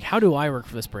where I'm like, how do I work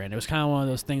for this brand? It was kind of one of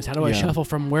those things. How do I shuffle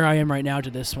from where I am right now to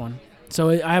this one? So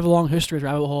I have a long history with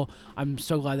Rabbit Hole. I'm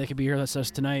so glad they could be here with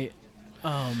us tonight,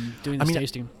 doing this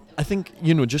tasting. I think,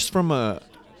 just from a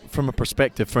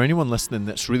perspective, for anyone listening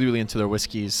that's really, really into their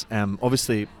whiskies,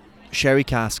 obviously sherry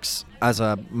casks, as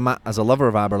a lover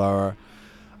of Aberlour,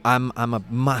 I'm a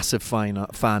massive fan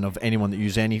of anyone that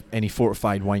uses any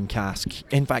fortified wine cask.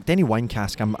 In fact, any wine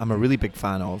cask I'm a really big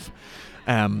fan of.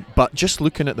 But just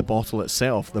looking at the bottle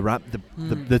itself,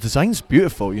 the design's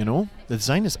beautiful. The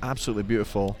design is absolutely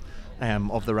beautiful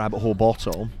of the Rabbit Hole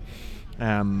bottle.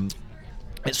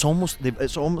 It's almost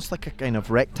like a kind of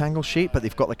rectangle shape, but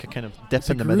they've got like a kind of dip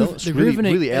in the middle. It's really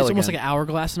elegant. It's almost like an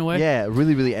hourglass in a way. Yeah,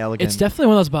 really, really elegant. It's definitely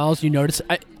one of those bottles you notice.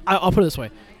 I'll put it this way.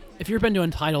 If you've been to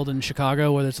Untitled in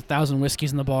Chicago, where there's 1,000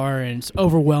 whiskeys in the bar and it's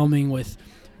overwhelming with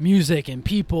music and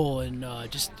people and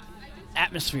just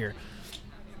atmosphere,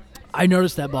 I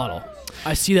noticed that bottle.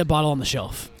 I see that bottle on the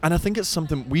shelf. And I think it's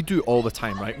something we do all the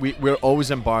time, right? We're always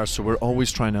in bars, so we're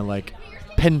always trying to like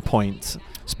pinpoint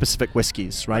specific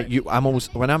whiskies, right?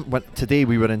 Today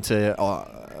we were into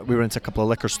a couple of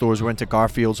liquor stores. We went to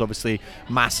Garfield's, obviously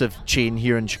massive chain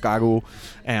here in Chicago,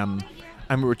 and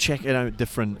we were checking out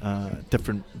different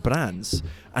brands.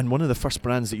 And one of the first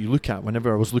brands that you look at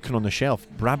whenever I was looking on the shelf,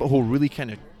 Rabbit Hole really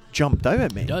kind of jumped out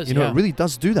at me. It does, it really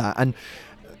does do that. And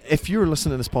if you're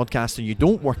listening to this podcast and you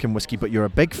don't work in whiskey but you're a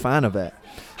big fan of it,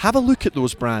 have a look at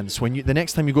those brands the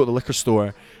next time you go to the liquor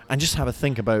store, and just have a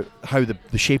think about how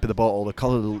the shape of the bottle, the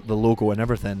colour, the logo and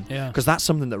everything. Yeah. Because that's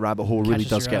something that Rabbit Hole really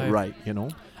does get right,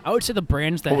 I would say the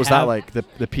brands that What was that like, the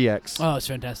PX? Oh, it's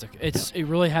fantastic. It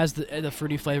really has the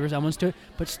fruity flavors, elements to it,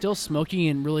 but still smoky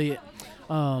and really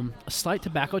a slight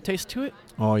tobacco taste to it.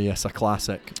 Oh, yes, a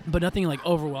classic. But nothing like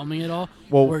overwhelming at all,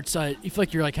 well, where it's you feel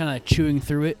like you're like kind of chewing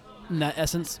through it in that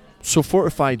essence. So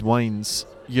fortified wines,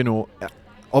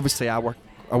 obviously I work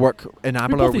in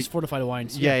Aberlour. Both these fortified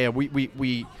wines. Yeah.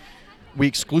 We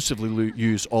exclusively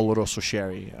use Oloroso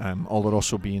sherry.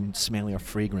 Oloroso being smelly or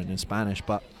fragrant in Spanish,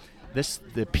 but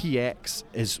the PX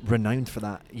is renowned for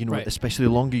that. Right. Especially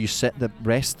the longer you sit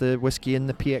the whiskey in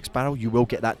the PX barrel, you will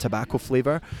get that tobacco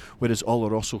flavour. Whereas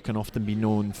Oloroso can often be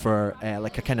known for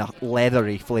like a kind of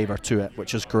leathery flavour to it,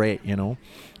 which is great.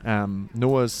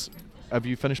 Noah's. Have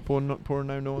you finished pouring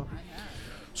now, Noah?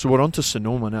 So we're on to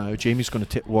Sonoma now. Jamie's going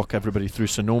to walk everybody through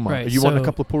Sonoma. Right, Are you wanting a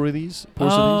couple of pours of these?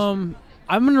 I'm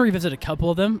going to revisit a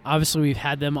couple of them. Obviously, we've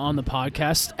had them on the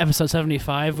podcast. Episode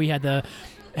 75, we had the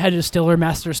head distiller,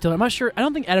 master distiller. I'm not sure. I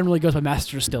don't think Adam really goes by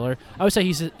master distiller. I would say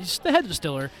he's the head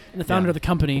distiller and the founder of the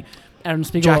company. Adam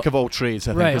Spiegel. Jack of all trades,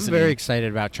 I think. Right. I'm very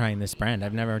excited about trying this brand.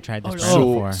 I've never tried this brand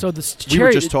before. So the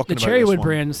Cherrywood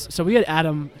brands. So we had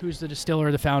Adam, who's the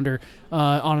distiller, the founder,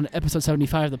 on episode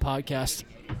 75 of the podcast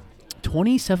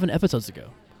 27 episodes ago.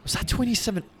 Was that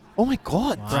 27? Oh my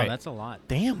God! Wow, right. That's a lot.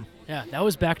 Damn. Yeah, that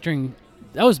was back during.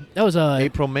 That was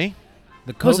April, May.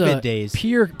 The COVID days.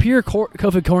 Pure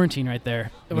COVID quarantine right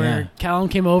there. Where Callum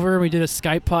came over and we did a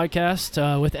Skype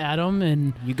podcast with Adam.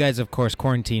 And you guys, of course,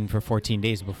 quarantined for 14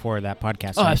 days before that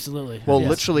podcast. Oh, right? absolutely. Well,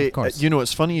 literally,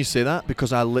 it's funny you say that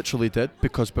because I literally did.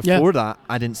 Because before that,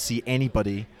 I didn't see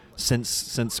anybody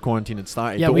since quarantine had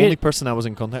started. The only person I was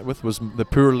in contact with was the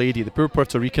poor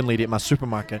Puerto Rican lady at my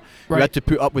supermarket who had to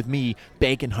put up with me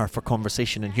begging her for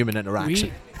conversation and human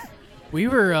interaction. We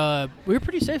were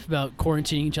pretty safe about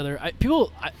quarantining each other.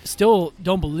 People still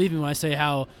don't believe me when I say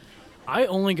how I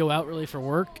only go out really for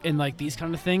work and like these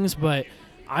kind of things, but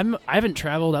I haven't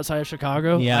traveled outside of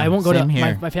Chicago. Yeah, I won't go to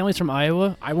here. My family's from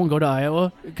Iowa. I won't go to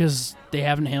Iowa because they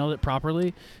haven't handled it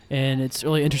properly, and it's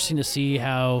really interesting to see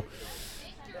how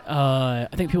I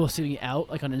think people see me out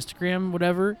like on Instagram,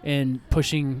 whatever, and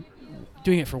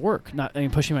doing it for work,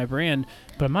 pushing my brand,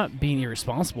 but I'm not being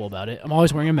irresponsible about it. I'm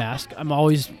always wearing a mask. I'm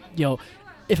always,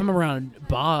 if I'm around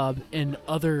Bob and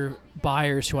other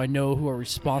buyers who I know who are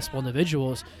responsible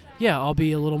individuals, I'll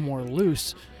be a little more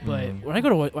loose. But when I go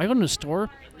to a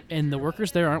store and the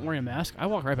workers there aren't wearing a mask, I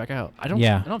walk right back out. I don't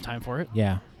have time for it.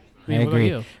 Yeah, I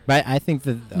agree. But I think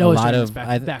that Noah's a lot of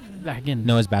back again.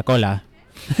 Noah's back. Hola.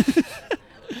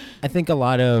 I think a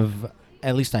lot of,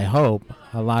 at least I hope,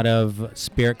 a lot of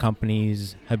spirit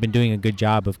companies have been doing a good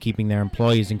job of keeping their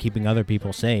employees and keeping other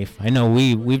people safe. I know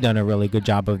we've done a really good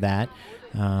job of that.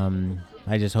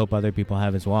 I just hope other people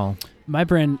have as well. My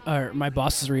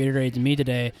boss has reiterated to me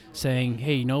today saying,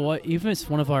 hey, you know what? Even if it's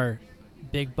one of our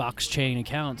big box chain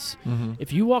accounts,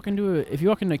 if you walk into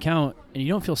an account and you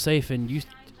don't feel safe and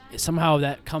somehow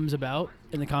that comes about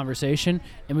in the conversation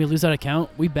and we lose that account,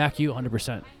 we back you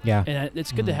 100%. Yeah. And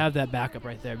it's good to have that backup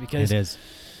right there because it is.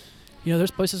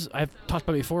 There's places I've talked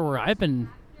about before where I've been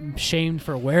shamed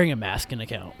for wearing a mask in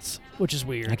accounts, which is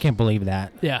weird. I can't believe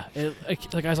that. Yeah.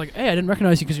 The guy's like, hey, I didn't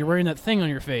recognize you because you're wearing that thing on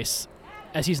your face.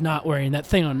 as he's not wearing that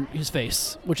thing on his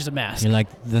face, which is a mask. You're like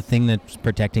the thing that's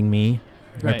protecting me,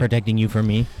 or Right. protecting you from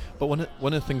me. But one of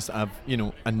the things that I've,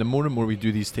 and the more and more we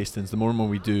do these tastings, the more and more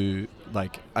we do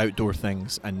like outdoor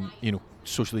things and,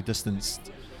 socially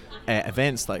distanced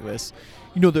events like this,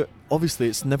 that obviously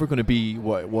it's never going to be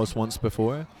what it was once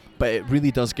before, but it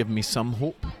really does give me some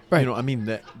hope. Right. You know what I mean?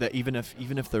 That even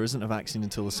if there isn't a vaccine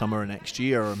until the summer of next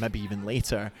year, or maybe even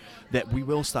later, that we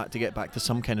will start to get back to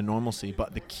some kind of normalcy.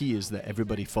 But the key is that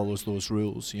everybody follows those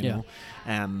rules, you know.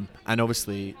 And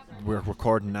obviously we're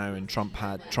recording now, and Trump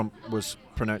was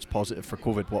pronounced positive for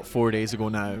COVID 4 days ago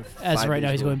now. As 5 right days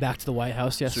now, he's ago. going back to the White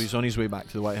House. Yes. So he's on his way back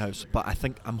to the White House. But I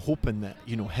think I'm hoping that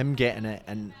him getting it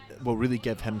and will really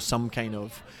give him some kind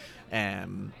of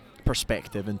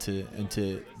perspective into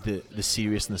the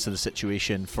seriousness of the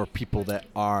situation for people that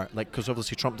are like, because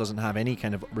obviously Trump doesn't have any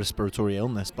kind of respiratory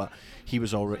illness, but he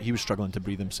was struggling to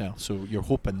breathe himself. So you're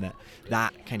hoping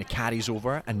that kind of carries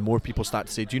over and more people start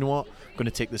to say, do you know what, I'm going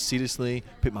to take this seriously,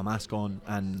 put my mask on,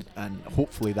 and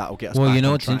hopefully that'll get us back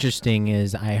on What's track. interesting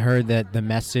is I heard that the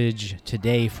message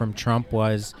today from Trump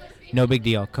was no big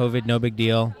deal, COVID, no big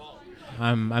deal.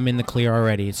 I'm in the clear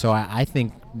already. So I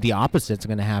think the opposite's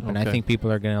going to happen. Okay. I think people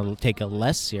are going to take it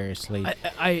less seriously.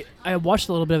 I watched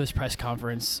a little bit of his press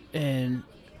conference, and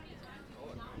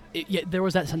there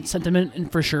was that sentiment,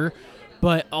 and for sure,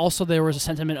 but also there was a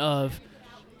sentiment of,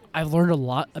 I've learned a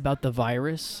lot about the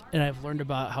virus, and I've learned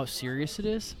about how serious it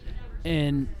is,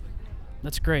 and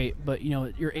that's great, but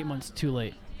you're 8 months too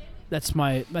late. That's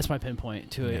my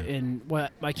pinpoint to it. Yeah. And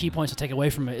what my key points to take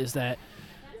away from it is that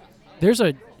there's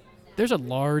a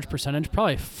large percentage,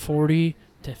 probably 40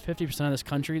 to 50% of this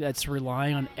country, that's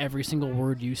relying on every single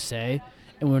word you say.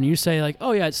 And when you say like,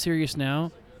 "Oh yeah, it's serious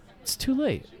now," it's too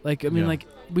late. Like, I mean, like,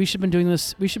 we should have been doing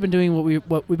this. We should have been doing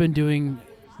what we've been doing,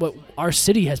 what our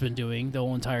city has been doing the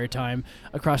whole entire time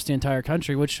across the entire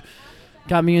country, which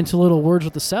got me into little words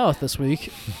with the South this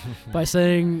week by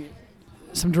saying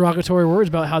some derogatory words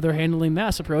about how they're handling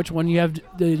mass approach when you have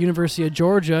the University of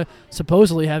Georgia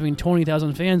supposedly having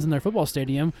 20,000 fans in their football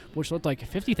stadium, which looked like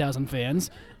 50,000 fans,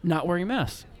 not wearing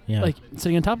masks, like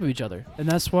sitting on top of each other. And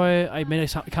that's why I made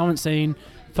a comment saying,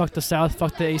 fuck the South,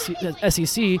 fuck the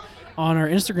SEC on our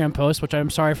Instagram post, which I'm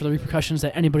sorry for the repercussions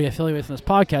that anybody affiliated with this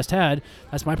podcast had.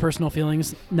 That's my personal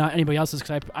feelings, not anybody else's,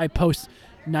 because I post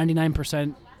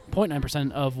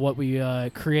 0.9% of what we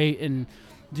create and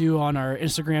do on our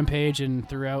Instagram page and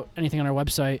throughout anything on our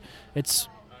website. It's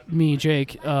me,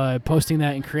 Jake, posting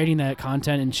that and creating that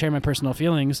content and sharing my personal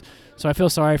feelings. So I feel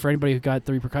sorry for anybody who got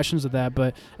the repercussions of that.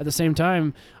 But at the same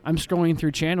time, I'm scrolling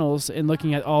through channels and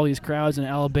looking at all these crowds in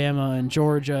Alabama and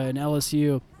Georgia and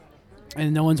LSU,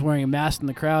 and no one's wearing a mask in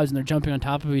the crowds, and they're jumping on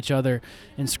top of each other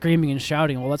and screaming and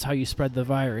shouting. Well, that's how you spread the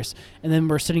virus. And then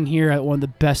we're sitting here at one of the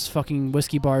best fucking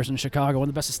whiskey bars in Chicago, one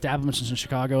of the best establishments in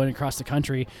Chicago and across the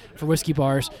country for whiskey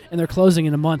bars, and they're closing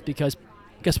in a month because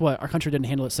guess what? Our country didn't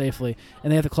handle it safely,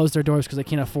 and they have to close their doors because they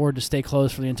can't afford to stay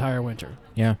closed for the entire winter.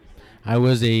 Yeah. I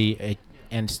was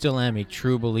and still am a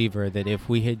true believer that if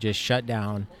we had just shut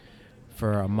down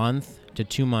for a month to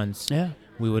 2 months,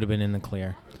 we would have been in the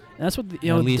clear. And that's what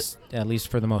at least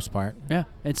for the most part. Yeah,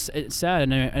 it's sad,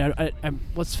 and I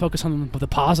let's focus on the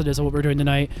positives of what we're doing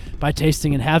tonight by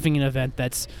tasting and having an event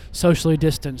that's socially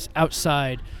distanced,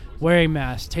 outside, wearing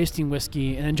masks, tasting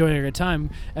whiskey, and enjoying a good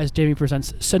time as Jamie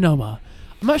presents Sonoma.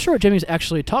 I'm not sure what Jamie's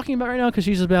actually talking about right now because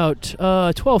she's about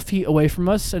 12 feet away from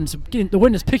us, and the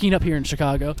wind is picking up here in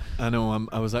Chicago. I know.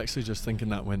 I was actually just thinking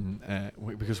that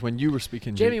because when you were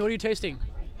speaking, Jamie, Jake, what are you tasting?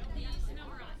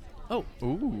 Oh.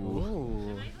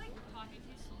 Ooh.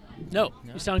 No,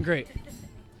 you sound great.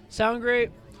 Sound great.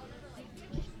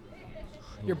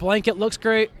 Your blanket looks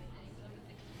great.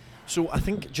 So I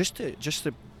think just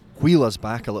to wheel us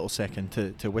back a little second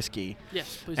to whiskey.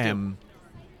 Yes, please do.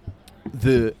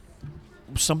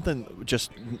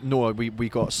 We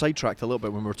got sidetracked a little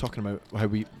bit when we were talking about how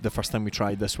the first time we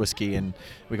tried this whiskey and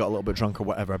we got a little bit drunk or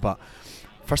whatever. But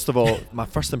first of all, my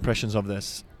first impressions of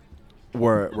this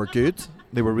were good.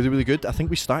 They were really, really good. I think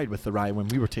we started with the rye when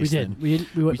we were tasting. We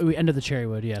did. We ended the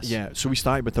cherrywood, yes. Yeah, so we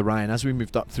started with the rye, and as we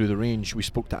moved up through the range, we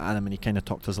spoke to Adam, and he kind of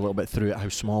talked us a little bit through it, how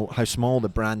small the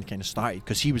brand kind of started,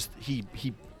 because he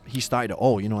started it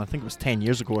all. I think it was 10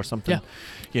 years ago or something.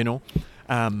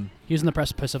 Yeah. He was on the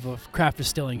precipice of craft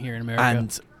distilling here in America.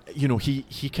 And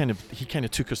he kind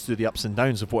of took us through the ups and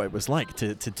downs of what it was like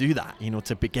to do that,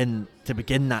 to begin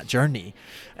that journey,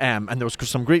 and there was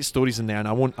some great stories in there, and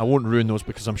I won't ruin those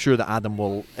because I'm sure that Adam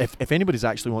will, if anybody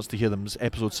actually wants to hear them, it's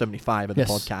episode 75 of the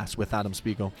podcast with Adam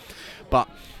Spiegel. But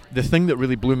the thing that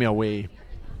really blew me away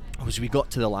was we got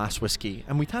to the last whiskey,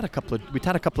 and we'd had a couple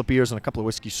of beers and a couple of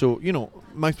whiskeys, so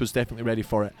mouth was definitely ready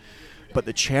for it. But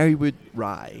the Cherrywood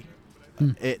Rye,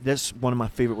 that's one of my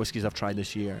favorite whiskeys I've tried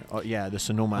this year. The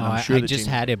Sonoma. And I'm sure I just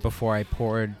had it before I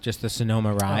poured just the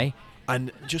Sonoma Rye.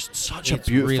 And just such a It's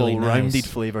beautiful really rounded nice.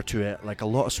 flavour to it, like a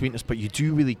lot of sweetness, but you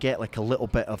do really get like a little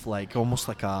bit of like almost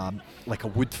like a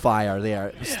wood fire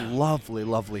there. It's lovely,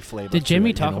 lovely flavour. Did to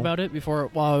Jamie it, talk about it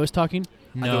while I was talking?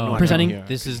 I don't know, I Presenting? can't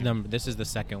hear. This is the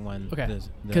second one. Okay. The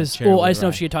Because Cherrywood I just know Rye.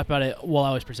 if she had talked about it while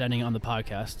I was presenting on the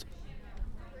podcast.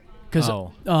 Because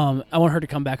Oh. I want her to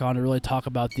come back on to really talk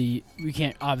about we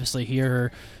can't obviously hear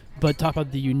her, but talk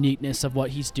about the uniqueness of what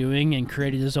he's doing and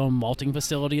created his own malting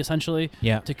facility essentially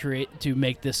Yeah. to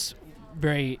make this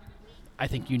very, I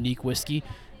think, unique whiskey.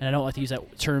 And I don't like to use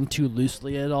that term too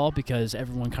loosely at all because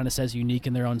everyone kind of says unique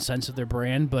in their own sense of their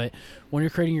brand. But when you're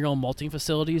creating your own malting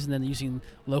facilities and then using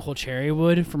local cherry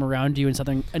wood from around you in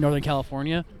Northern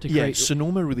California to create...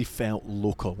 Sonoma really felt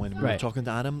local when we were Right. talking to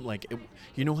Adam. Like,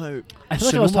 you know how I feel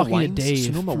like I was Sonoma talking to wines, Dave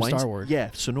Sonoma from wines, Star Wars. Yeah,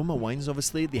 Sonoma wines,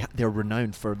 obviously, they're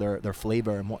renowned for their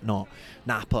flavour and whatnot.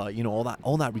 Napa,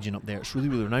 all that region up there, it's really,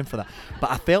 really renowned for that.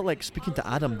 But I felt like, speaking to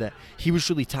Adam, that he was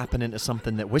really tapping into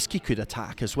something that whiskey could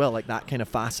attack as well, like that kind of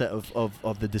facet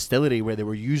of the distillery where they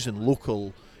were using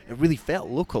local. It really felt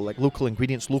local, like local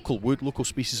ingredients, local wood, local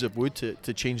species of wood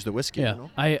to change the whiskey. Yeah,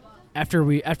 after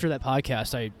that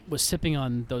podcast, I was sipping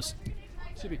on those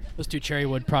two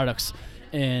Cherrywood products,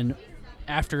 and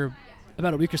after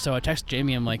about a week or so, I texted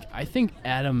Jamie. I'm like, I think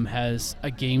Adam has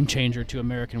a game changer to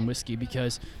American whiskey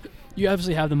because you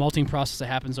obviously have the malting process that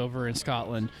happens over in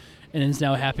Scotland, and is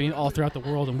now happening all throughout the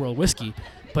world in world whiskey.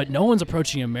 But no one's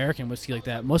approaching American whiskey like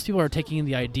that. Most people are taking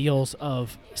the ideals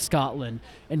of Scotland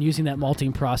and using that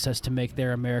malting process to make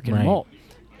their American Right. malt.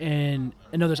 And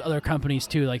I know there's other companies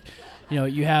too, like,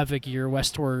 you have like your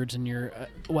Westwards and your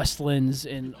Westlands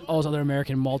and all those other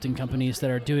American malting companies that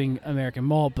are doing American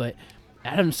malt. But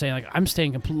Adam's saying, like, I'm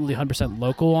staying completely 100%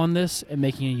 local on this and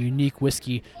making a unique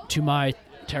whiskey to my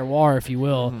terroir, if you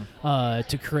will,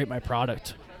 to create my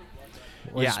product.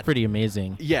 Well, it's pretty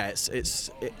amazing. Yeah,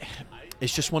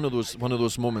 it's just one of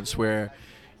those moments where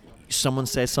someone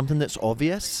says something that's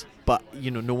obvious, but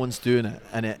no one's doing it,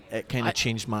 and it kind of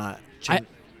changed my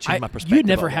perspective. You'd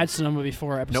never of it. had Sonoma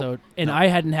before episode, Nope. and No. I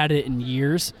hadn't had it in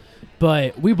years,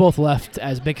 but we both left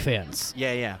as big fans.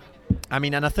 Yeah. I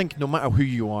mean, and I think no matter who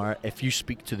you are, if you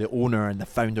speak to the owner and the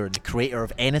founder and the creator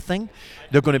of anything,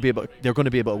 they're going to be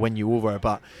able to win you over.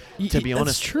 But to be That's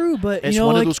honest, true, but it's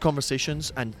one of those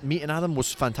conversations, and meeting Adam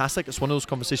was fantastic. It's one of those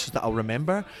conversations that I'll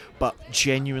remember. But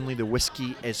genuinely, the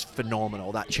whiskey is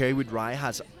phenomenal. That Cherrywood Rye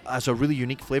has a really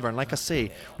unique flavour, and like I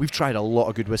say, we've tried a lot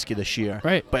of good whiskey this year.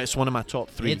 Right. But it's one of my top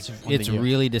three. It's of the year.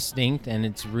 really distinct and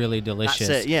it's really delicious.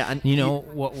 That's it. Yeah, and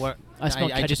what I smell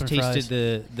I just ketchup and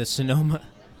tasted the Sonoma.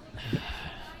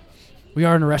 We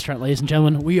are in a restaurant, ladies and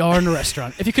gentlemen. We are in a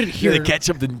restaurant. If you couldn't hear, the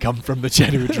ketchup didn't come from the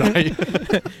Cherrywood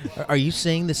Rye. Are you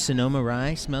saying the Sonoma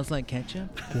Rye smells like ketchup?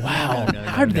 wow, No,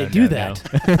 how did they do that?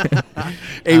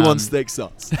 A1 steak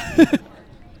sauce.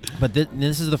 But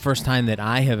this is the first time that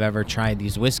I have ever tried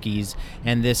these whiskeys,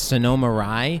 and this Sonoma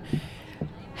Rye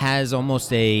has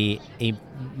almost a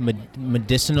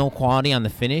medicinal quality on the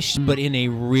finish, but in a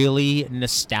really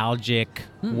nostalgic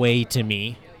way to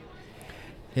me.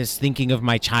 Is thinking of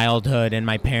my childhood and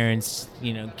my parents,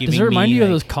 giving me. Does it remind you of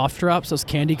like, those cough drops, those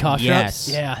candy cough Yes.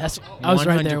 drops? Yeah, I was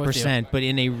right there with you. 100%, but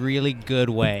in a really good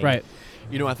way. Right.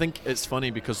 I think it's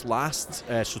funny because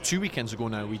so 2 weekends ago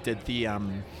now we did the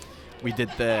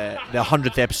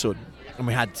 100th episode, and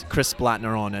we had Chris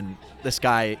Blattner on, and this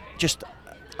guy, just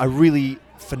a really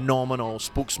phenomenal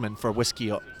spokesman for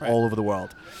whiskey all over the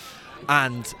world,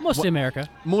 and Mostly America.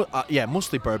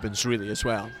 mostly bourbons really as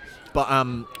well. But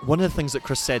one of the things that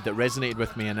Chris said that resonated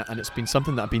with me, and it's been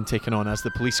something that I've been taking on as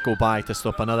the police go by to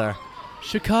stop another.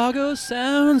 Chicago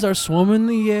sounds are swarming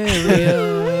the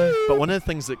area. But one of the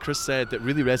things that Chris said that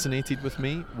really resonated with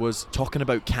me was talking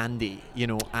about candy,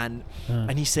 and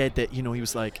he said that he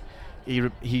was like,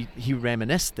 he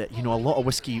reminisced that a lot of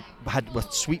whiskey had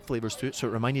with sweet flavors to it, so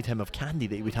it reminded him of candy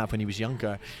that he would have when he was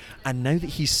younger. And now that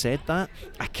he's said that,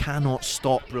 I cannot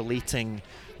stop relating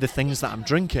the things that I'm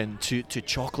drinking to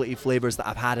chocolatey flavors that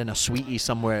I've had in a sweetie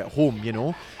somewhere at home, Yeah,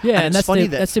 and it's that's funny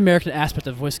that's the American aspect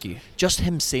of whiskey. just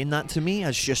him saying that to me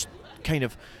has just kind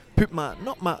of put I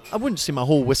wouldn't say my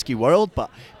whole whiskey world,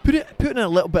 but put it in a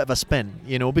little bit of a spin,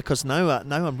 because now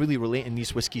I'm really relating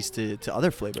these whiskies to other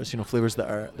flavors, flavors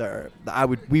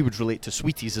that we would relate to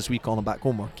sweeties as we call them back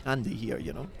home, or candy here,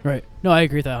 Right. No, I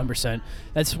agree with that 100%.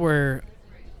 That's where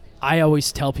I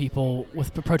always tell people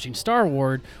with approaching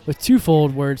Starward with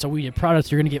twofold, where it's a wheated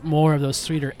product, you're going to get more of those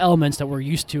sweeter elements that we're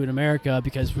used to in America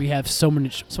because we have so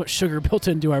much sugar built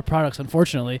into our products,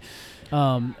 unfortunately,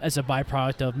 as a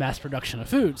byproduct of mass production of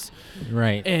foods.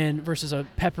 Right. And versus a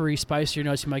peppery, spicier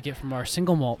notes you might get from our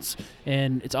single malts.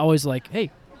 And it's always like,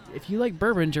 hey, if you like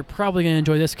bourbons, you're probably going to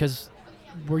enjoy this because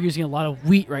we're using a lot of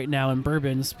wheat right now in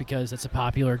bourbons because it's a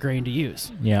popular grain to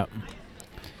use. Yeah.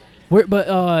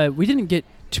 But we didn't get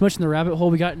too much in the rabbit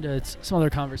hole. We got into some other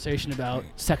conversation about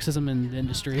sexism in the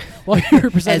industry while you were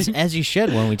presenting. As you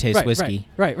should when we taste whiskey.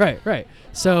 Right.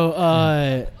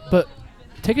 So, but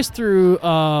take us through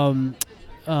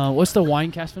what's the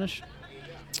wine cask finish?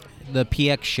 The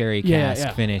PX Sherry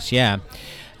cask finish, yeah.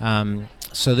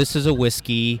 So this is a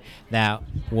whiskey that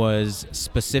was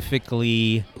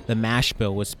specifically, the mash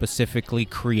bill was specifically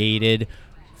created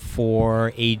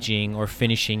for aging or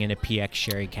finishing in a PX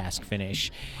Sherry cask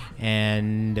finish.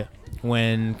 And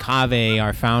when Kaveh,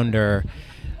 our founder,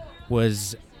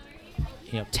 was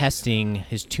testing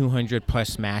his 200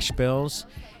 plus mash bills,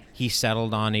 he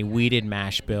settled on a wheated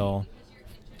mash bill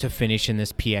to finish in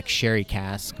this PX Sherry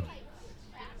cask.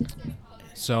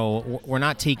 So we're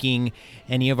not taking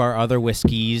any of our other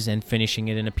whiskeys and finishing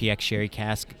it in a PX Sherry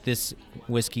cask. This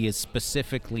whiskey is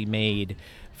specifically made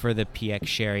for the PX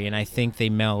Sherry, and I think they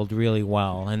meld really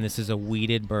well. And this is a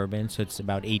wheated bourbon, so it's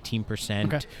about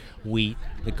 18% wheat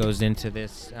that goes into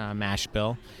this mash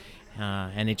bill.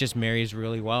 And it just marries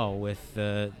really well with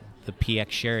the PX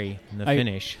Sherry and the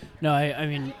finish. No, I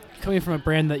mean, coming from a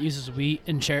brand that uses wheat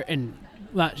and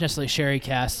not necessarily sherry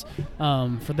casks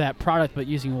for that product, but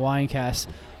using wine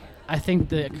casks, I think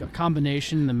the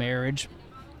combination, the marriage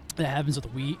that happens with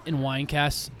wheat and wine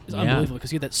casks is unbelievable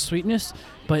because you get that sweetness,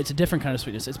 but it's a different kind of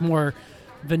sweetness. It's more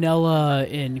vanilla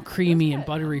and creamy and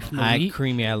buttery from the wheat.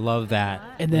 Creamy, I love that.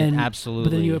 And then absolutely.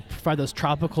 But then you provide those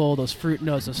tropical, those fruit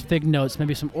notes, those fig notes,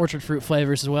 maybe some orchard fruit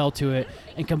flavors as well to it,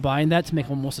 and combine that to make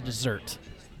almost a dessert.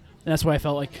 And that's why I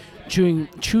felt like chewing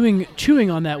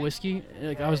on that whiskey.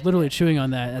 Like I was literally chewing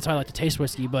on that. That's why I like to taste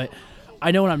whiskey. But I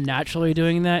know when I'm naturally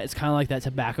doing that, it's kind of like that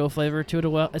tobacco flavor to it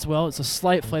as well. It's a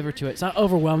slight flavor to it. It's not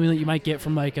overwhelming that you might get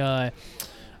from like a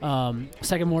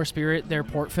Sagamore Spirit, their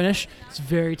port finish. It's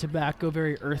very tobacco,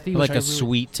 very earthy. Like a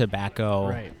sweet tobacco.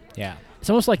 Right. Yeah. It's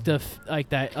almost like like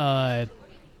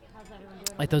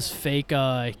those fake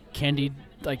candied,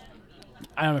 like,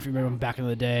 I don't know if you remember them back in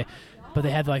the day, but they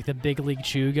had like the Big League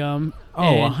Chew gum. Oh,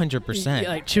 100%.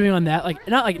 Like chewing on that,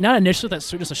 not initially that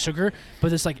sweetness of sugar,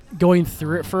 but just like going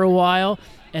through it for a while,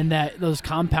 and that those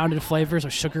compounded flavors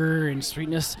of sugar and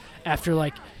sweetness after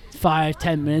like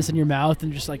 5-10 minutes in your mouth,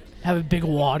 and just like have a big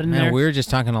wad in there. We were just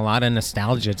talking a lot of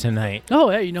nostalgia tonight.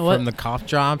 Oh, yeah, you know what? From the cough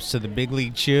drops to the Big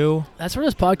League Chew. That's where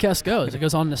this podcast goes. It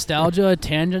goes on nostalgia,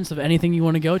 tangents of anything you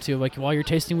want to go to, like while you're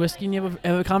tasting whiskey and you have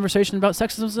a conversation about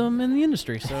sexism in the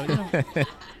industry. So, you know.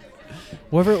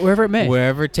 Wherever it may.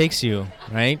 Wherever it takes you,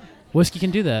 right? Whiskey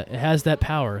can do that. It has that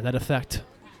power, that effect.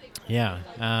 Yeah.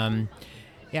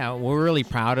 We're really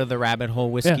proud of the Rabbit Hole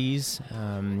whiskeys.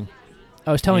 Yeah.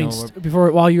 I was telling,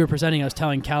 while you were presenting, I was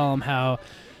telling Callum how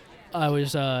I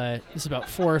was, this is about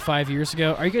 4 or 5 years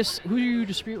ago. Who do you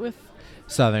distribute with?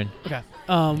 Southern. Okay.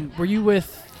 Were you with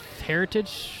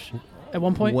Heritage at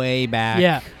one point? Way back.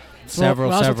 Yeah. Several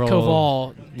when I was with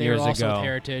Koval, they years were also ago. with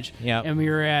Heritage. Yep. And we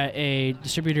were at a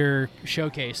distributor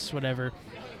showcase, whatever.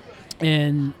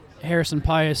 And Harrison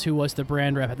Pius, who was the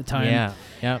brand rep at the time,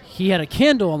 he had a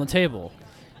candle on the table.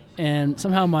 And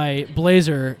somehow my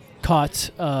blazer caught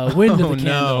wind of the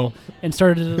candle and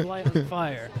started to light on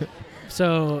fire.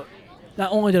 So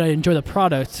not only did I enjoy the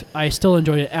product, I still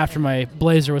enjoyed it after my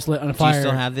blazer was lit on fire. Do you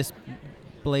still have this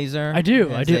blazer? I do.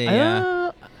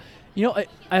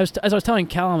 As I was telling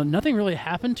Callum, nothing really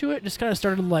happened to it. Just kind of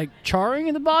started like charring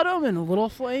in the bottom and a little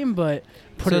flame, but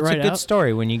put it right out. It's a good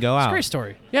story when you go out. It's a great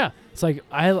story. Yeah. It's like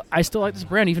I still like this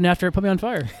brand even after it put me on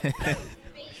fire.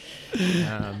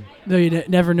 No, you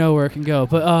never know where it can go.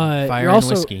 But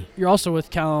you're also with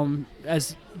Callum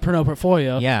as Pernod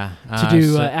Portfolio. Yeah. To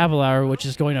do Abelauer, which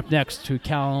is going up next. Who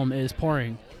Callum is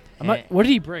pouring. What did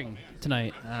he bring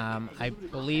tonight? I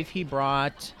believe he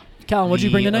brought. Callum, what did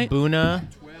you bring tonight? Abuna.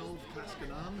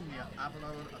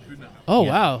 Oh,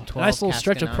 wow. Nice little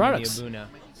stretch of products.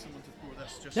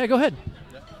 Yeah, go ahead.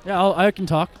 Yeah, I can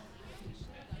talk.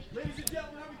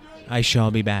 I shall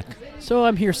be back. So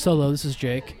I'm here solo. This is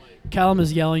Jake. Callum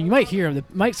is yelling. You might hear him. The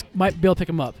mics might be able to pick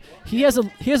him up. He has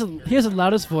the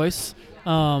loudest voice,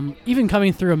 even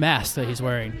coming through a mask that he's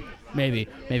wearing. Maybe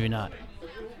not.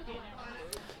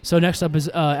 So next up is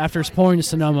after pouring to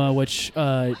Sonoma, which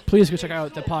please go check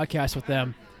out the podcast with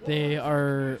them. They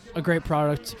are a great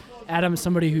product. Adam is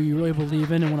somebody who you really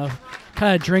believe in and want to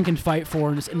kind of drink and fight for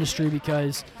in this industry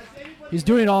because he's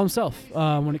doing it all himself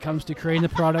when it comes to creating the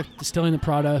product, distilling the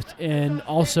product, and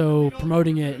also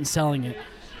promoting it and selling it.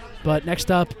 But next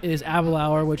up is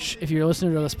Aberlour, which if you're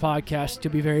listening to this podcast,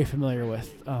 you'll be very familiar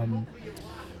with.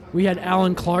 We had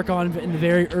Alan Clark on in the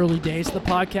very early days of the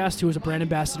podcast, who was a brand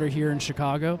ambassador here in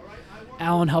Chicago.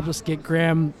 Alan helped us get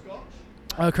Graham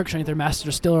Cruikshank, their master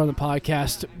distiller, on the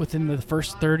podcast within the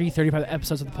first 35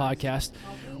 episodes of the podcast,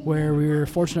 where we were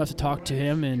fortunate enough to talk to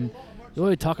him and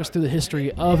really talk us through the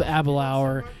history of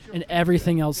Aberlour and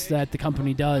everything else that the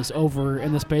company does over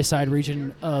in the Bayside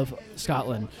region of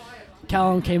Scotland.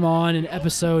 Callum came on in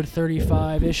episode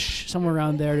 35-ish, somewhere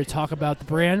around there, to talk about the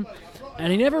brand,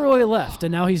 and he never really left,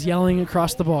 and now he's yelling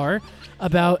across the bar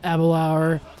about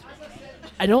Aberlour.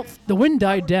 The wind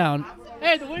died down.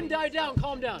 Hey, the wind died down.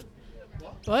 Calm down.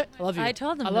 What? I love you. I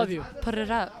told them. I love you. Put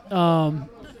it up.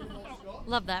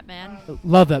 Love that man.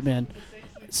 Love that man.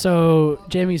 So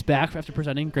Jamie's back after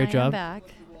presenting. Great I job. am back.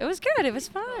 It was good. It was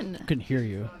fun. Couldn't hear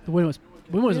you. The wind was.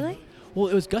 Really? Well,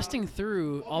 it was gusting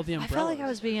through all the I umbrellas. felt like I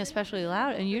was being especially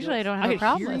loud, and usually I don't have I a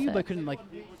problem could hear with you, it. but I couldn't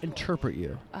interpret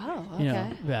you. Oh, okay. You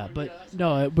know, yeah, but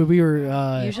no, but we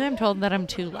were. Usually I'm told that I'm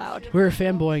too loud. We were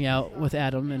fanboying out with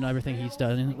Adam and everything he's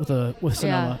done with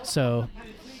Sonoma. Yeah. So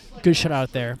good shout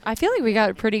out there. I feel like we got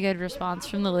a pretty good response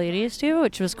from the ladies too,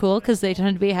 which was cool because they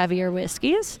tend to be heavier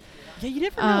whiskeys. Yeah, you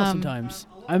never know sometimes.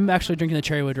 I'm actually drinking the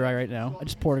Cherrywood Dry right now. I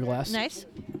just poured a glass. Nice.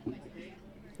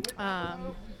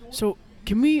 So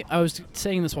can we, I was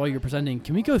saying this while you were presenting,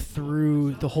 can we go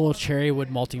through the whole Cherrywood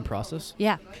malting process?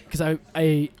 Yeah. Because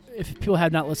if people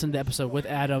have not listened to the episode with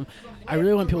Adam, I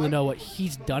really want people to know what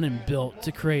he's done and built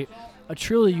to create a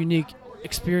truly unique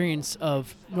experience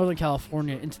of Northern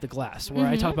California into the glass, where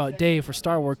I talk about Dave for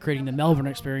Star Wars creating the Melbourne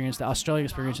experience, the Australian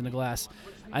experience in the glass.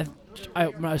 When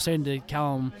I was saying to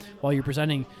Callum while you're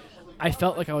presenting, I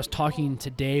felt like I was talking to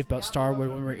Dave about Star Wars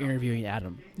when we were interviewing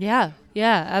Adam. Yeah,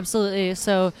 absolutely.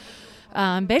 So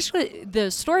basically the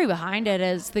story behind it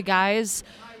is the guys,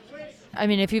 I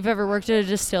mean, if you've ever worked at a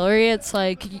distillery, it's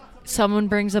like someone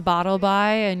brings a bottle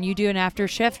by and you do an after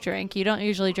shift drink. You don't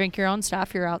usually drink your own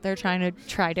stuff. You're out there trying to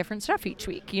try different stuff each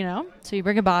week, you know? So you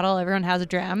bring a bottle, everyone has a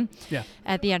dram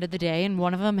at the end of the day, and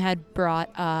one of them had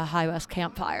brought a High West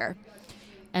Campfire.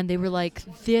 And they were like,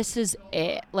 this is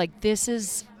it. Like,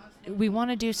 we want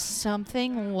to do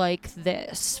something like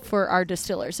this for our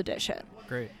Distiller's Edition.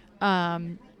 Great.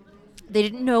 They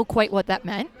didn't know quite what that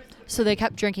meant, so they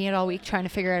kept drinking it all week trying to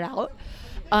figure it out.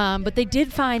 But they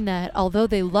did find that although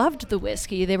they loved the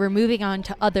whiskey, they were moving on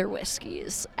to other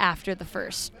whiskeys after the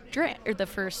first drink, or the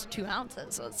first 2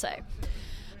 ounces, let's say.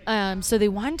 So they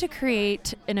wanted to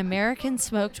create an American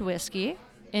smoked whiskey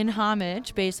in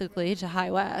homage, basically, to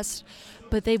High West,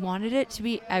 but they wanted it to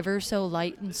be ever so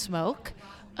light in smoke,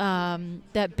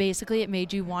 that basically it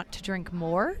made you want to drink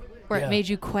more, or it made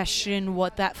you question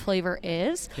what that flavor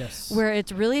is. Yes. Where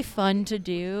it's really fun to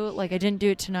do. Like, I didn't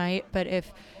do it tonight, but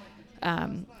if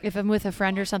I'm with a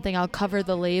friend or something, I'll cover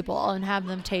the label and have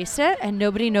them taste it, and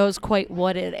nobody knows quite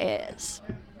what it is.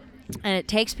 And it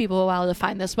takes people a while to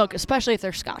find the smoke, especially if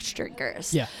they're Scotch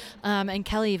drinkers. Yeah. And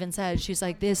Kelly even said, she's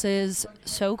like, this is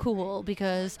so cool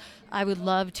because I would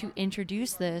love to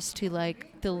introduce this to,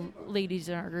 like, the ladies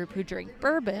in our group who drink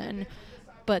bourbon,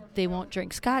 but they won't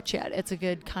drink Scotch yet. It's a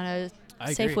good kind of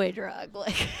Safeway drug.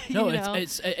 Like, no, you know?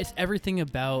 it's everything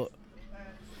about,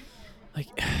 like,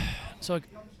 so, like,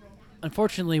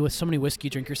 unfortunately, with so many whiskey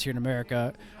drinkers here in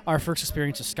America, our first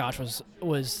experience of Scotch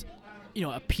was you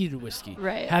know, a peated whiskey.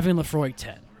 Right. Having Lafroig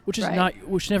 10, which is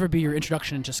which should never be your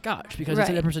introduction into Scotch, because it's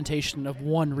a representation of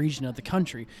one region of the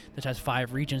country that has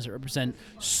 5 regions that represent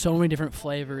so many different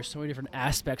flavors, so many different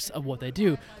aspects of what they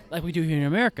do, like we do here in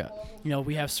America. You know,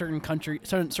 we have certain parts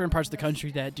of the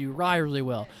country that do rye really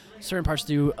well. Certain parts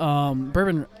do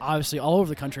bourbon, obviously, all over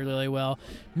the country really well,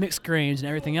 mixed grains and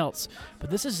everything else. But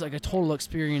this is like a total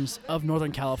experience of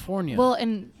Northern California. Well,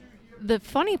 and the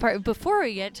funny part, before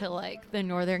we get to, like, the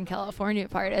Northern California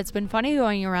part, it's been funny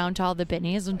going around to all the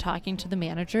binnies and talking to the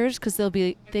managers, because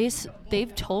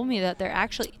they've told me that there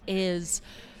actually is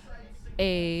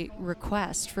a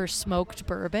request for smoked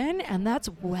bourbon, and that's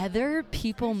whether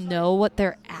people know what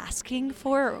they're asking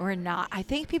for or not. I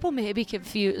think people may be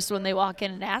confused when they walk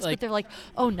in and ask, but they're like,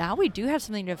 oh, now we do have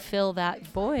something to fill that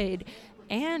void,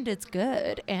 and it's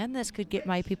good, and this could get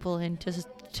my people into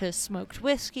smoked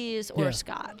whiskeys or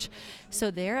Scotch.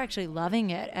 So they're actually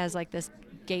loving it as, like, this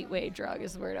gateway drug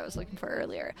is the word I was looking for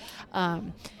earlier.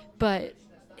 But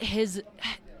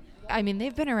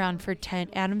they've been around for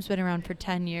Adam's been around for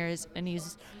 10 years, and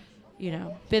he's, you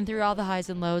know, been through all the highs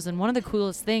and lows. And one of the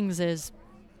coolest things is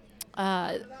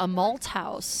a malt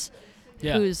house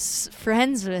Yeah. who's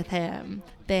friends with him.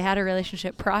 They had a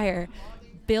relationship prior,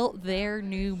 built their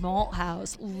new malt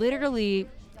house literally,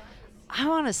 I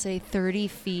want to say 30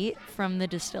 feet from the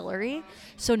distillery.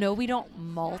 So no, we don't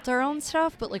malt our own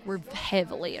stuff, but like we're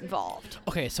heavily involved.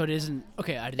 Okay, so it isn't.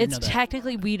 Okay, I didn't It's know that.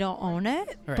 technically we don't own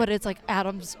it, Right. but it's like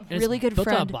Adam's And really it's good built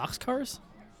out of friend. boxcars.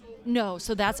 No,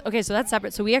 so that's okay. So that's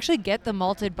separate. So we actually get the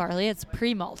malted barley. It's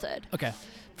pre-malted Okay.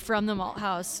 from the malt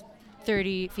house,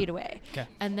 30 feet away. Okay.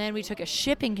 And then we took a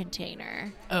shipping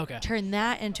container, Okay. turned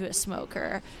that into a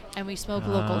smoker, and we smoke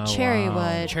Oh, local cherry wow.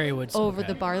 wood Cherry wood. over okay.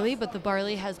 the barley. But the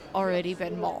barley has already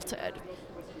been malted,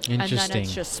 and then Interesting.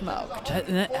 it's just smoked.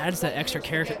 And that adds that extra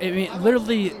character. I mean,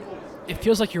 literally, it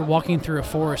feels like you're walking through a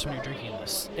forest when you're drinking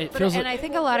this. It feels And like. I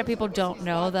think a lot of people don't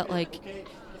know that, like,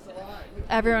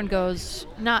 everyone goes,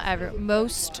 not every,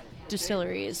 most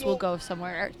distilleries will go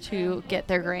somewhere to get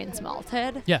their grains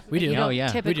malted. Yeah, we do. You Oh, don't yeah.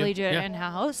 We typically do, do it yeah.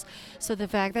 in-house. So the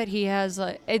fact that he has,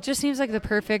 like, it just seems like the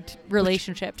perfect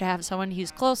relationship to have someone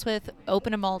he's close with,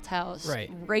 open a malt house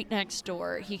Right. next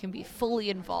door. He can be fully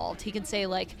involved. He can say,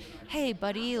 like, hey,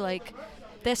 buddy, like,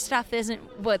 this stuff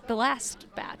isn't what the last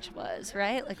batch was,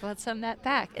 right? Like, let's send that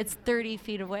back. It's 30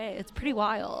 feet away. It's pretty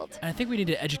wild. And I think we need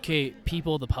to educate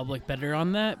people, the public, better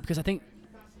on that, because I think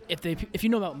if you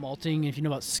know about malting, if you know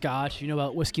about Scotch, if you know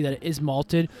about whiskey that is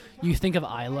malted, you think of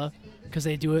Isla because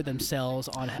they do it themselves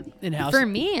on in-house. For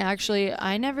me, actually,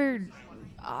 I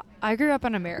grew up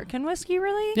on American whiskey,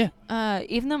 really. Yeah.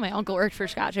 Even though my uncle worked for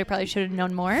Scotch, I probably should have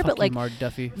known more. Fuck but you, like, Marty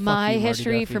Duffy. Fuck my you, Marty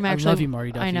history Duffy. from I actually- love you,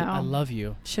 Marty Duffy. I know. I love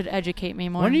you. should educate me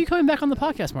more. When are you coming back on the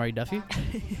podcast, Marty Duffy?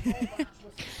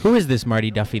 Who is this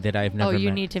Marty Duffy that I've never Oh, you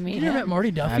met? need to meet You never him. met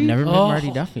Marty Duffy? I've never met Oh,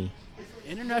 Marty Duffy.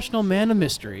 International man of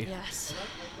mystery. Yes.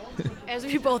 As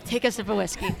we both take a sip of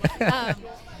whiskey.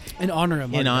 In honor of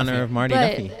Marty In honor Duffy. of Marty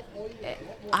but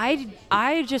Duffy.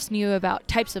 I just knew about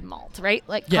types of malt, right?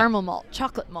 Like Yeah. caramel malt,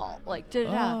 chocolate malt, like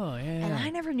da-da-da. Oh, yeah, And yeah. I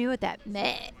never knew what that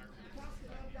meant.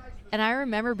 And I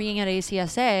remember being at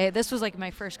ACSA. This was like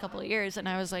my first couple of years, and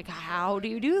I was like, "How do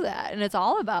you do that?" And it's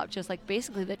all about just like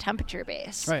basically the temperature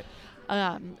base. Right.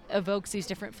 Evokes these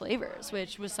different flavors,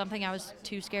 which was something I was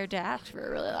too scared to ask for a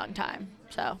really long time.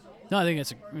 So No, I think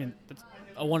that's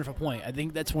a wonderful point. I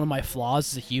think that's one of my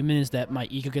flaws as a human is that my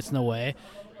ego gets in the way,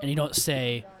 and you don't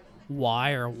say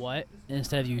why or what. And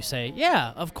instead of you say,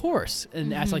 yeah, of course,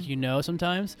 and act like you know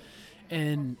sometimes.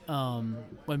 And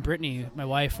when Brittany, my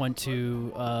wife, went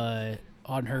to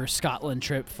on her Scotland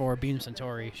trip for Beam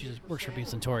Centauri, she just works for Beam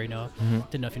Centauri. No,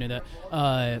 didn't know if you knew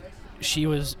that. She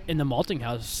was in the malting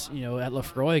house, at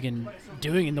Lafroig and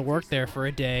doing the work there for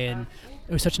a day, and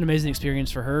it was such an amazing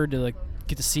experience for her to like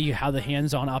get to see how the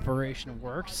hands-on operation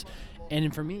works.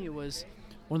 And for me, it was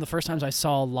one of the first times I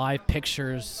saw live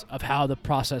pictures of how the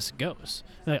process goes.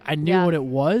 Like, I knew Yeah. what it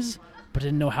was, but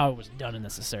didn't know how it was done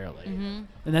necessarily. And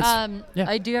that's yeah.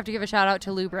 I do have to give a shout out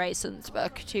to Lou Bryson's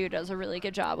book too. Does a really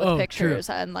good job with Oh, pictures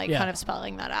true. and like Yeah. kind of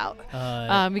spelling that out.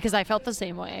 Uh, Because I felt the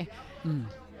same way.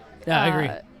 yeah, I agree.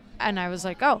 And I was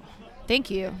like, oh,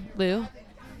 thank you, Lou.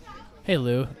 Hey,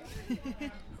 Lou,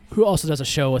 who also does a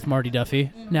show with Marty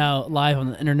Duffy, now live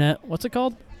on the internet. What's it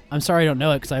called? I'm sorry I don't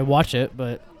know it because I watch it,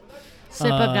 but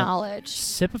Sip of knowledge.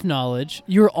 Sip of Knowledge.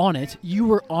 You were on it. You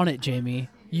were on it, Jamie.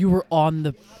 You were on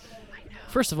the...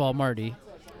 First of all, Marty,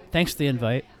 thanks for the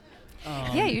invite.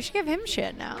 Yeah, you should give him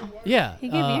shit now. Yeah, He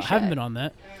gave you I haven't shit. been on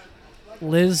that.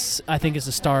 Liz, I think, is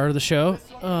the star of the show.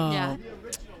 Yeah.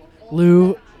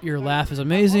 Lou, your laugh is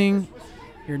amazing.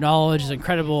 Your knowledge is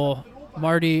incredible.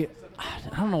 Marty,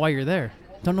 I don't know why you're there.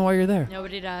 Don't know why you're there.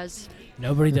 Nobody does.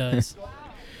 Nobody does.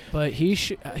 But he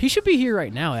should be here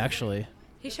right now, actually.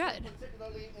 He should.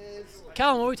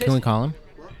 Callum, what are we tasting? Can we call him?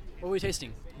 What are we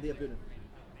tasting? The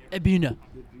Abuna.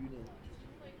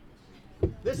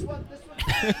 This one.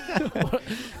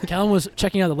 Callum was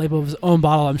checking out the label of his own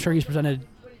bottle. I'm sure he's presented.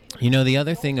 You know, the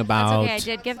other thing That's about... okay. I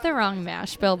did give the wrong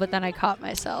mash bill, but then I caught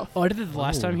myself. Oh, I did it the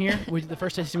last time here. The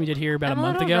first tasting we did here about I'm a a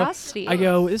month little ago. rusty. I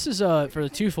go, this is for the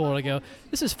twofold. I go,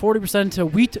 this is 40% to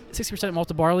wheat, 60%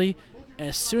 malted barley. And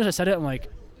as soon as I said it, I'm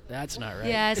like, that's not right.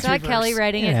 Yeah, I It's saw reverse. Kelly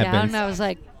writing It it down, happens. and I was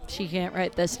like, she can't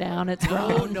write this down. It's No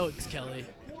wrong. notes, Kelly.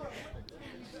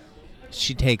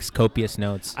 She takes copious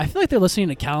notes. I feel like they're listening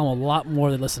to Callum a lot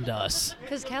more than they listen to us.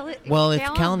 Because Kelly. Well, if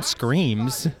Callum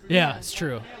screams... Yeah, it's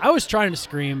true. I was trying to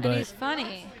scream, And but he's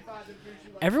funny.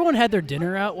 everyone had their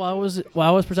dinner out while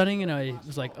I was presenting, and I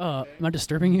was like, am I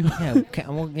disturbing you? Yeah,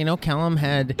 well, Callum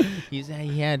had... he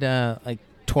had like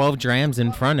 12 drams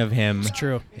in front of him. It's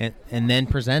true. And then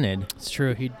presented. It's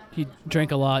true. He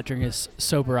drank a lot during his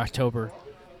sober October,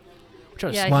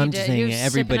 trying to Yeah, Well, he I'm did. just He saying was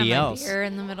everybody sipping on my else. beer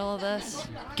in the middle of this.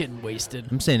 getting wasted.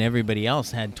 I'm saying everybody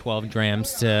else had 12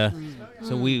 drams to,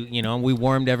 so we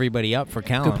warmed everybody up for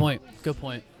Callum. Good point. Good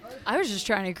point. I was just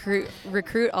trying to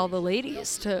recruit all the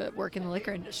ladies to work in the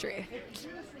liquor industry.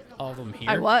 All of them here.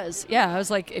 I was. Yeah, I was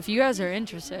like, if you guys are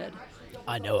interested.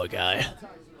 I know a guy.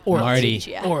 Or Marty. A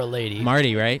lady. Or a lady.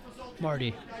 Marty, right?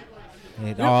 Marty.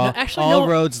 All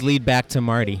roads lead back to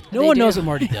Marty. No They one do. knows what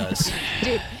Marty does.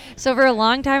 Dude, so for a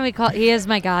long time he is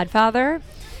my godfather,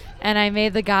 and I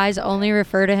made the guys only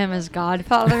refer to him as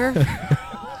Godfather.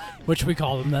 Which we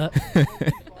call him that.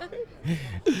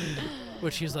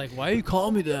 Which he's like, why are you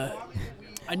calling me that?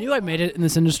 I knew I made it in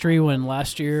this industry when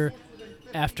last year,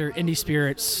 after Indie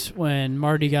Spirits, when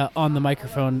Marty got on the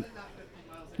microphone,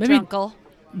 maybe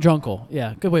Drunkle,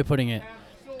 yeah, good way of putting it,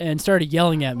 and started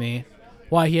yelling at me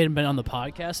why he hadn't been on the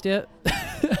podcast yet.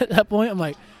 At that point, I'm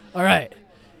like, all right,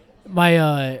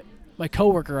 my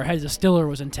coworker, our head distiller,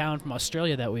 was in town from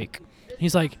Australia that week.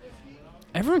 He's like,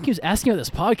 everyone keeps asking about this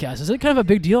podcast. Is it kind of a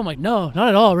big deal? I'm like, no, not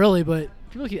at all, really, but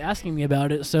people keep asking me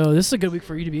about it, so this is a good week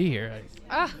for you to be here.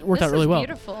 It worked out really well.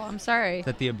 Beautiful. I'm sorry. Is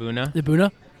that the Abuna? The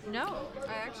Buna? No,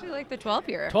 I actually like the 12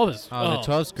 year. 12 is... Oh, the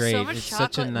 12's great. So much It's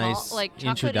such a chocolate nice like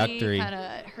introductory. kind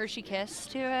of Hershey Kiss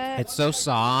to it. It's so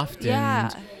soft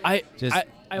yeah. and just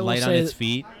I will light on say its that,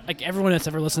 feet. like everyone that's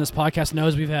ever listened to this podcast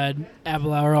knows we've had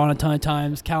Abelauer on a ton of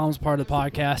times. Callum's part of the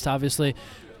podcast, obviously.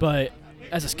 But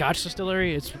as a Scotch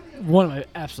distillery, it's one of my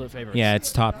absolute favorites. Yeah,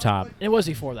 it's top. And it was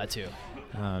before that, too.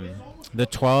 The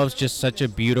 12's just such a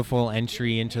beautiful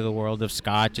entry into the world of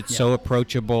Scotch. It's so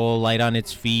approachable, light on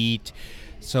its feet,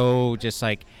 so just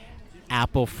like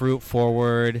apple fruit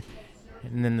forward.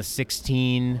 And then the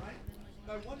 16,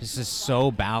 this is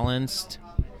so balanced.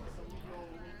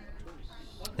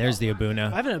 There's the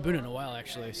Abuna. I haven't had Abuna in a while,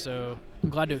 actually, so I'm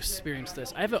glad to experience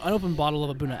this. I have an unopened bottle of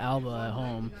Abuna Alba at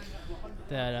home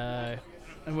that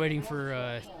I'm waiting for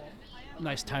a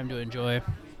nice time to enjoy.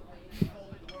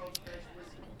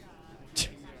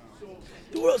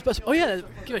 The world's best. Oh yeah,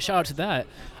 give a shout out to that.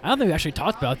 I don't think we actually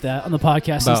talked about that on the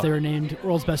podcast since they were named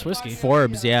world's best whiskey.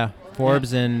 Forbes, yeah,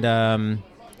 Forbes and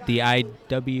the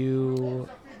IW.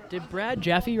 Did Brad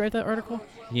Jaffe write that article?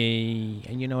 Yeah,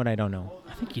 and you know what? I don't know.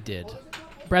 I think he did.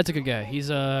 Brad's a good guy. He's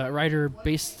a writer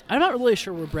based. I'm not really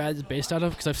sure where Brad's based out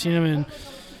of because I've seen him in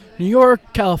New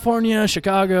York, California,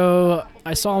 Chicago.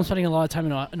 I saw him spending a lot of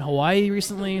time in Hawaii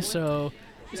recently, so.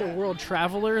 He's a world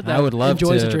traveler that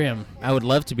enjoys a dram. I would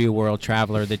love to be a world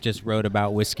traveler that just wrote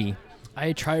about whiskey.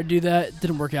 I tried to do that.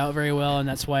 Didn't work out very well, and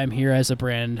that's why I'm here as a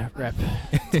brand rep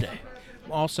today.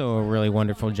 Also a really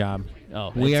wonderful job.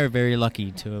 Oh, we are very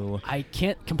lucky to... I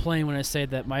can't complain when I say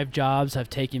that my jobs have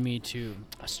taken me to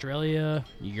Australia,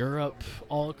 Europe,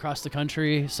 all across the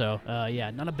country. So, yeah,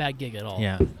 not a bad gig at all.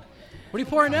 Yeah. What are you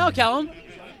pouring now, Callum? What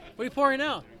are you pouring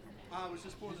now? I was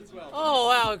just pouring the 12. Oh,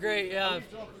 wow, great, yeah.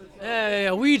 Hey,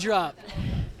 a wee drop.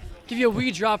 Give you a wee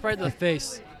drop right in the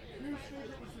face.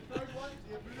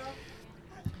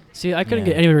 See, I couldn't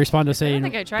get anyone to respond to say. I don't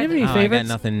think I tried do you have that. any I got favorites?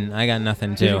 nothing. I got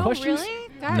nothing Do you too. have questions?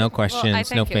 Really? No questions, I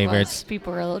think no it favorites. was.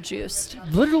 People were a little juiced.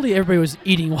 Literally everybody was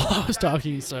eating while I was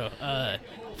talking, so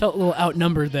felt a little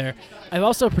outnumbered there. I've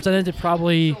also presented to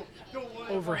probably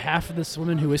over half of this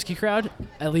Women Who Whiskey crowd,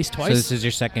 at least twice. So this is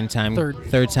your second time?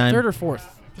 Third time? Third or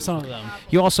fourth, some of them.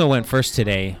 You also went first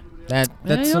today. That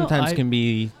sometimes can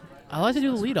be... I like to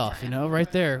do the lead-off,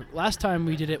 right there. Last time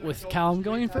we did it with Callum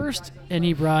going first, and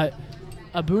he brought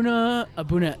Abuna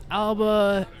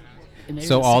Alba. And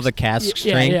So all the cask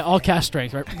strength? Yeah, all cask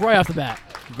strength, right off the bat.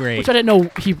 Great. Which I didn't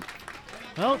know he...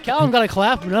 Well, Callum got a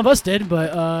clap, but none of us did,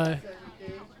 but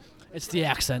it's the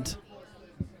accent.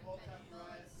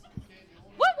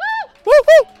 Woo woo! Woo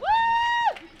woo!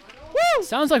 Woo!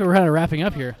 Sounds like we're kind of wrapping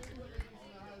up here.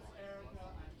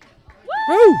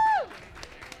 Woo! Woo!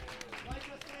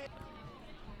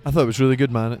 I thought it was really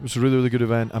good, man. It was a really, really good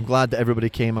event. I'm glad that everybody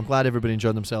came. I'm glad everybody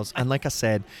enjoyed themselves. And like I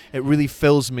said, it really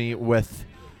fills me with...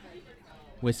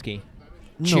 Whiskey.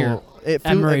 Cheer.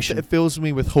 Admiration. It fills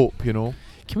me with hope, Can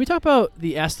we talk about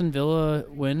the Aston Villa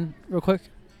win real quick?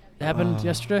 It happened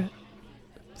yesterday.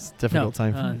 It's a difficult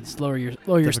time for me. It's lower your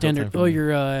Difficult standard. time for Lower me.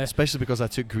 your. Especially because I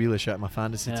took Grealish out of my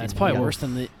fantasy team. It's probably Yeah. worse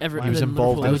than the ever. He was than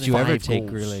involved. Liverpool Why would you losing. ever 5 take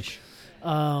goals.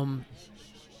 Grealish?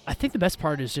 I think the best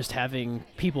part is just having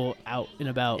people out and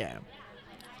about. Yeah.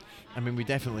 I mean, we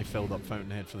definitely filled up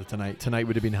Fountainhead for the tonight. Tonight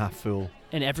would have been half full.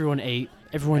 And everyone ate.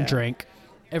 Everyone Yeah. drank.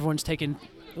 Everyone's taking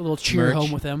a little cheer Merch.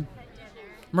 home with them.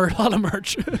 A lot of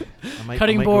merch. I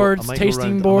Cutting boards,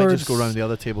 tasting I boards. might just go around the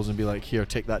other tables and be like, here,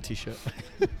 take that T-shirt.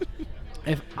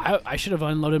 If I should have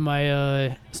unloaded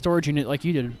my storage unit like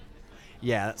you did.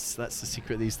 Yeah, that's the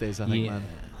secret these days, I think, Yeah. man.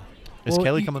 Is Well,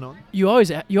 Kelly you- coming on? You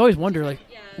always wonder like,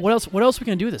 what else we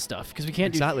can do with this stuff because we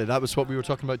can't Exactly. That was what we were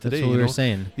talking about today. That's what we you were know?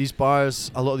 saying. These bars,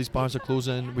 a lot of these bars are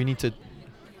closing. We need to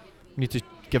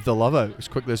give the love out as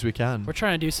quickly as we can. We're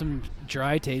trying to do some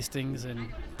dry tastings and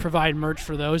provide merch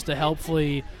for those to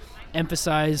helpfully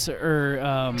emphasize or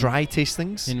Dry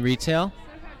tastings. In retail,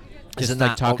 just Isn't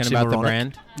like that talking about the oxymoronic?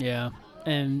 brand. Yeah,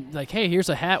 and like, hey, here's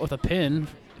a hat with a pin.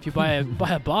 If you buy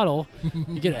a bottle,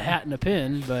 you get a hat and a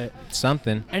pin. But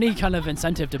Something. any kind of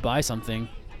incentive to buy something.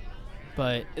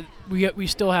 But we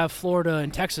still have Florida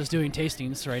and Texas doing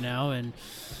tastings right now and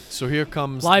So here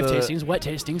comes live the, tastings, wet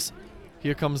tastings.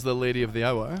 Here comes the lady of the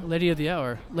hour. Lady of the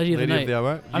hour, lady of the Lady night. of the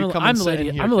hour. I'm, You a, come I'm and the sit in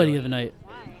lady. here, I'm the lady Kelly. of the night.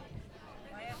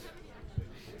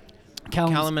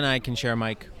 Callum and I can share a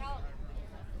mic.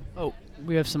 Oh,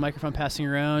 we have some microphone passing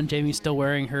around. Jamie's still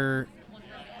wearing her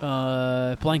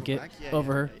blanket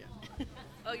over her.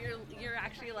 Oh, you're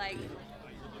actually like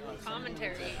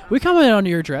commentary. We commented on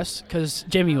your dress because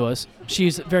Jamie was.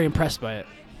 She's very impressed by it.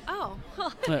 Oh.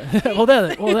 well,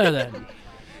 there then.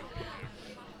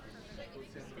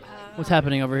 What's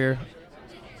happening over here?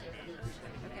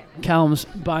 Callum's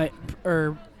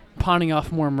pawning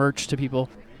off more merch to people.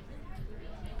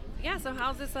 Yeah, so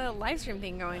how's this live stream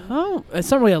thing going? Oh, it's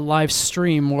not really a live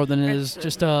stream more than it is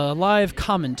just a live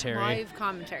commentary. Live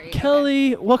commentary. okay.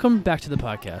 Kelly, welcome back to the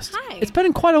podcast. Hi. It's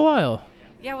been quite a while.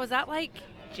 Yeah, was that like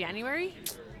January?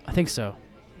 I think so.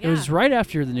 Yeah. It was right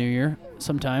after the New Year,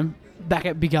 sometime back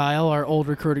at Beguile, our old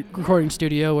recording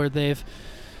studio, where they've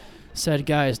said,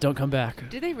 "Guys, don't come back."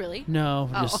 Did they really? No,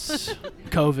 Oh. just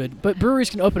COVID. But breweries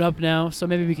can open up now, so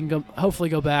maybe we can hopefully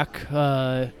go back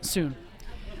soon.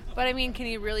 But I mean, can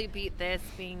you really beat this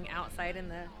being outside in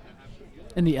the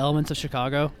In the elements of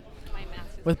Chicago, my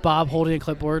mask is- with Bob holding a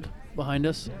clipboard behind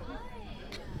us.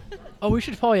 Oh, we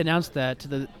should probably announce that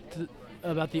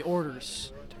about the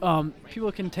orders.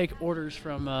 People can take orders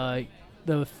from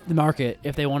the market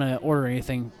if they want to order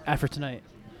anything after tonight.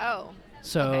 Oh,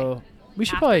 So Okay. we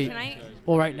should after probably. tonight?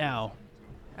 Well, right now.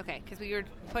 Okay, because we were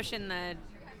pushing the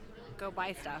go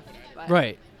buy stuff. But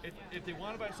Right. If they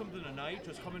want to buy something tonight,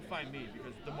 just come and find me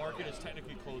because the market is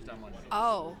technically closed on Monday.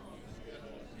 Oh.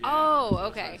 Oh,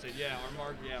 okay. I said,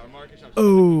 our market shop's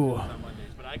Oh. closed on Mondays,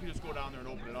 but I can just go down there and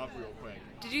open it up real quick.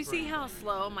 Did you see how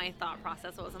slow my thought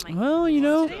process was? I'm like, Well, you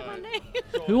know, today Monday?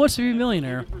 who wants to be a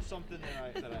millionaire? For something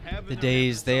that I have The in there,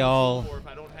 days, maybe they sell all- or if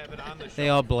I don't have it on the They shelf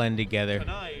all blend together.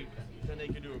 tonight, then they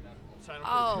can do sign up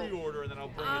Oh. for a pre-order and then I'll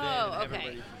bring it in Oh, and have it okay.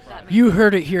 ready for That Friday. makes You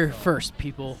heard it here first,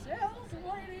 people.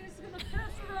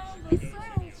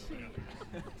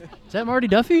 Is that Marty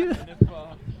Duffy?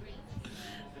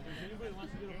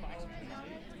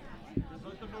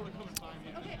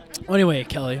 Well, anyway,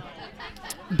 Kelly,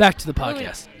 back to the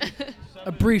podcast.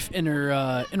 A brief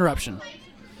interruption.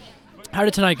 How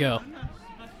did tonight go?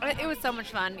 It was so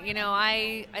much fun. You know,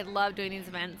 I love doing these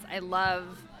events. I love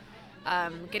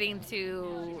getting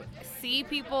to see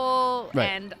people Right.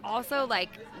 and also like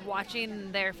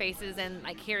watching their faces and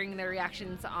like hearing their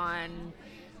reactions on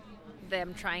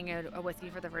them trying a whiskey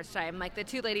for the first time. Like the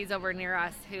two ladies over near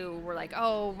us who were like,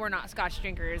 "Oh, we're not Scotch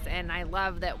drinkers," and I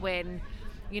love that when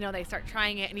they start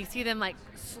trying it and you see them like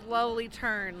slowly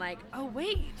turn like, "Oh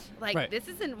wait, like Right. this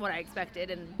isn't what I expected,"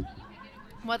 and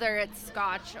whether it's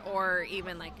Scotch or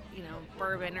even like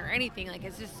bourbon or anything, like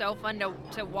it's just so fun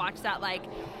to watch that like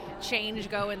change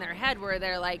go in their head where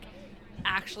they're like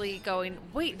actually going,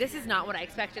 wait, this is not what I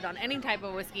expected on any type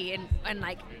of whiskey, and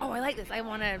like, oh, I like this, I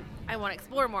want to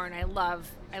explore more, and I love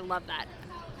that.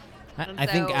 And I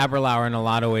think so- Aberlour in a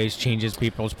lot of ways changes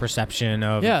people's perception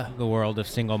of Yeah. the world of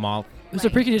single malt. There's a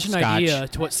preconditioned Scotch. idea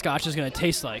to what Scotch is going to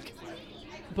taste like.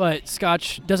 But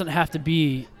Scotch doesn't have to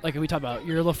be, like we talk about,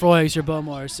 your Lafroigs, your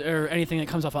Beaumoirs, or anything that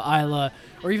comes off of Isla,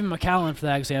 or even Macallan for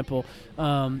that example,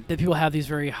 that people have these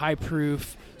very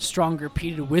high-proof, stronger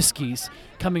peated whiskeys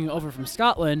coming over from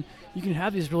Scotland. You can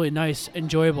have these really nice,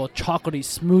 enjoyable, chocolatey,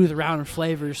 smooth, round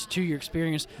flavors to your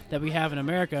experience that we have in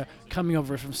America coming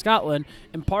over from Scotland.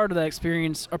 And part of that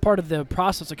experience, or part of the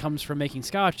process that comes from making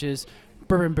Scotch is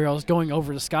bourbon barrels going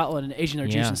over to Scotland and aging their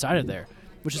juice Yeah. inside of there,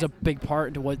 which is a big part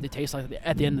into what they taste like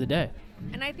at the end of the day.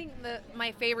 And I think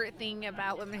my favorite thing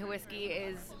about Women Who Whiskey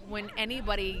is when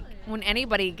anybody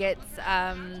gets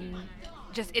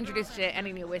just introduced to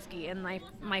any new whiskey. And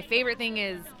my favorite thing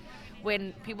is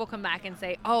when people come back and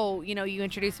say, oh, you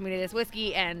introduced me to this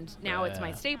whiskey and now it's my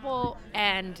Yeah. staple,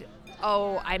 and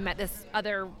oh, I met this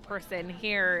other person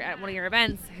here at one of your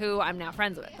events who I'm now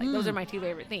friends with. Like those are my two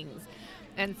favorite things.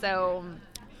 And so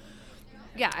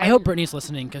yeah, I hope Brittany's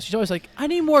listening because she's always like, I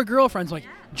need more girlfriends. I'm like,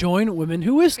 join Women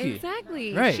Who Whiskey.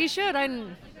 Exactly. Right. She should.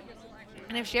 And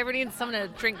And if she ever needs someone to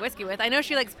drink whiskey with, I know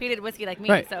she likes peated whiskey like me,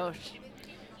 Right. so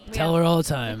Tell her all the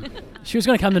time. She was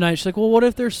going to come tonight. She's like, well, what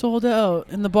if they're sold out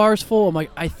and the bar's full? I'm like,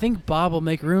 I think Bob will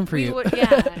make room for we you. would,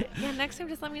 yeah. Next time,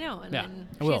 just let me know, and Yeah, then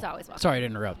I will. she's always welcome. Sorry to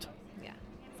interrupt. Yeah.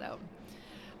 So,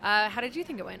 how did you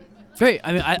think it went? Great.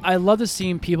 I mean, I love to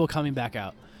see people coming back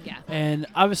out. Yeah. And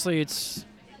obviously,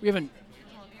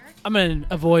 I'm going to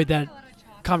avoid that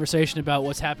conversation about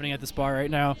what's happening at this bar right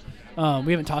now.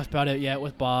 We haven't talked about it yet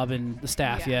with Bob and the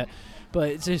staff yet.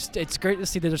 But it's great to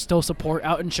see that there's still support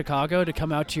out in Chicago to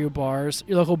come out to your bars,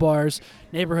 your local bars,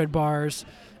 neighborhood bars,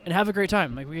 and have a great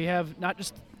time. Like, we have not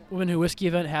just Women Who Whiskey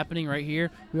event happening right here.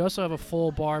 We also have a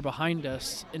full bar behind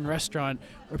us in restaurant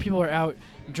where people are out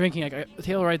drinking. Like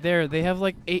Taylor right there, they have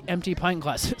like 8 empty pint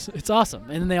glasses. It's awesome.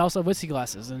 And then they also have whiskey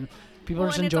glasses, and people are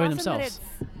just and enjoying it's awesome themselves.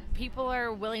 that people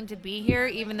are willing to be here,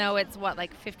 even though it's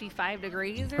like 55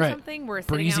 degrees or Right. something. We're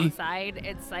sitting Breezy. outside.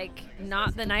 It's like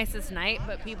not the nicest night,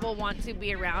 but people want to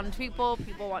be around people.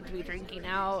 People want to be drinking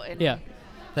out. And Yeah.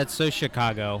 That's so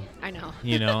Chicago. I know.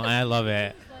 I love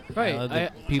it. Right. I love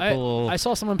that people. I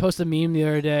saw someone post a meme the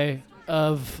other day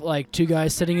of like 2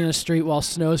 guys sitting in the street while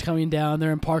snow's coming down.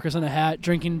 They're in parkas and a hat,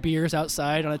 drinking beers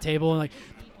outside on a table, and like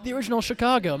the original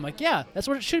Chicago. I'm like, yeah, that's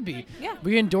what it should be. Yeah.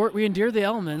 We endear the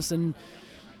elements and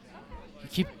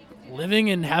keep living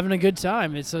and having a good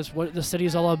time. It's just what the city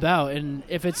is all about. And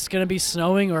if it's going to be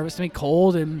snowing or if it's going to be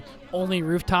cold and only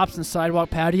rooftops and sidewalk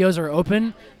patios are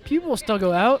open, people will still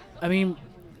go out. I mean,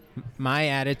 My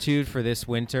attitude for this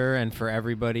winter and for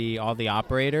everybody, all the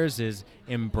operators, is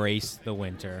embrace the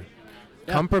winter.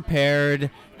 Yeah. Come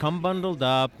prepared, come bundled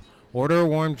up, order a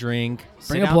warm drink,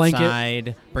 Bring sit a blanket.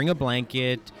 outside, bring a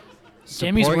blanket.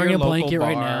 Sammy's support wearing your a local blanket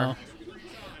right bar. now.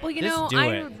 Well, Just do I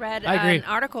it. read I agree. an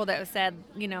article that said,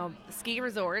 ski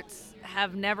resorts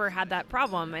have never had that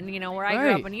problem. And, where I grew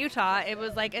Right. up in Utah, it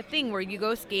was like a thing where you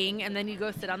go skiing and then you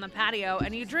go sit on the patio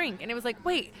and you drink. And it was like,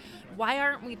 wait, why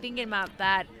aren't we thinking about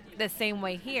that the same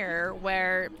way here,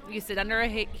 where you sit under a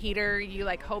heater, you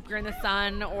hope you're in the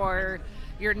sun or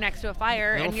you're next to a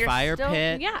fire Little and you're fire still,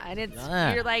 pit. yeah, and it's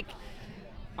Ah. you're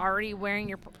already wearing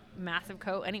your massive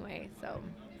coat anyway. So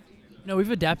No,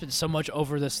 we've adapted so much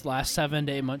over this last 7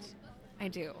 to 8 months. I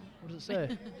do. What does it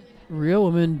say? Real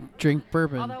women drink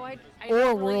bourbon. Although I or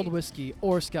don't world really- whiskey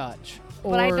or scotch.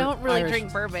 But I or don't really Irish.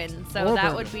 drink bourbon, so Or that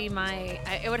bourbon. would be my.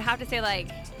 It would have to say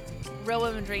real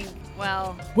women drink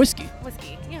Whiskey.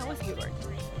 whiskey. Yeah, whiskey would work.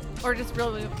 Or just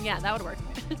real women. Yeah, that would work.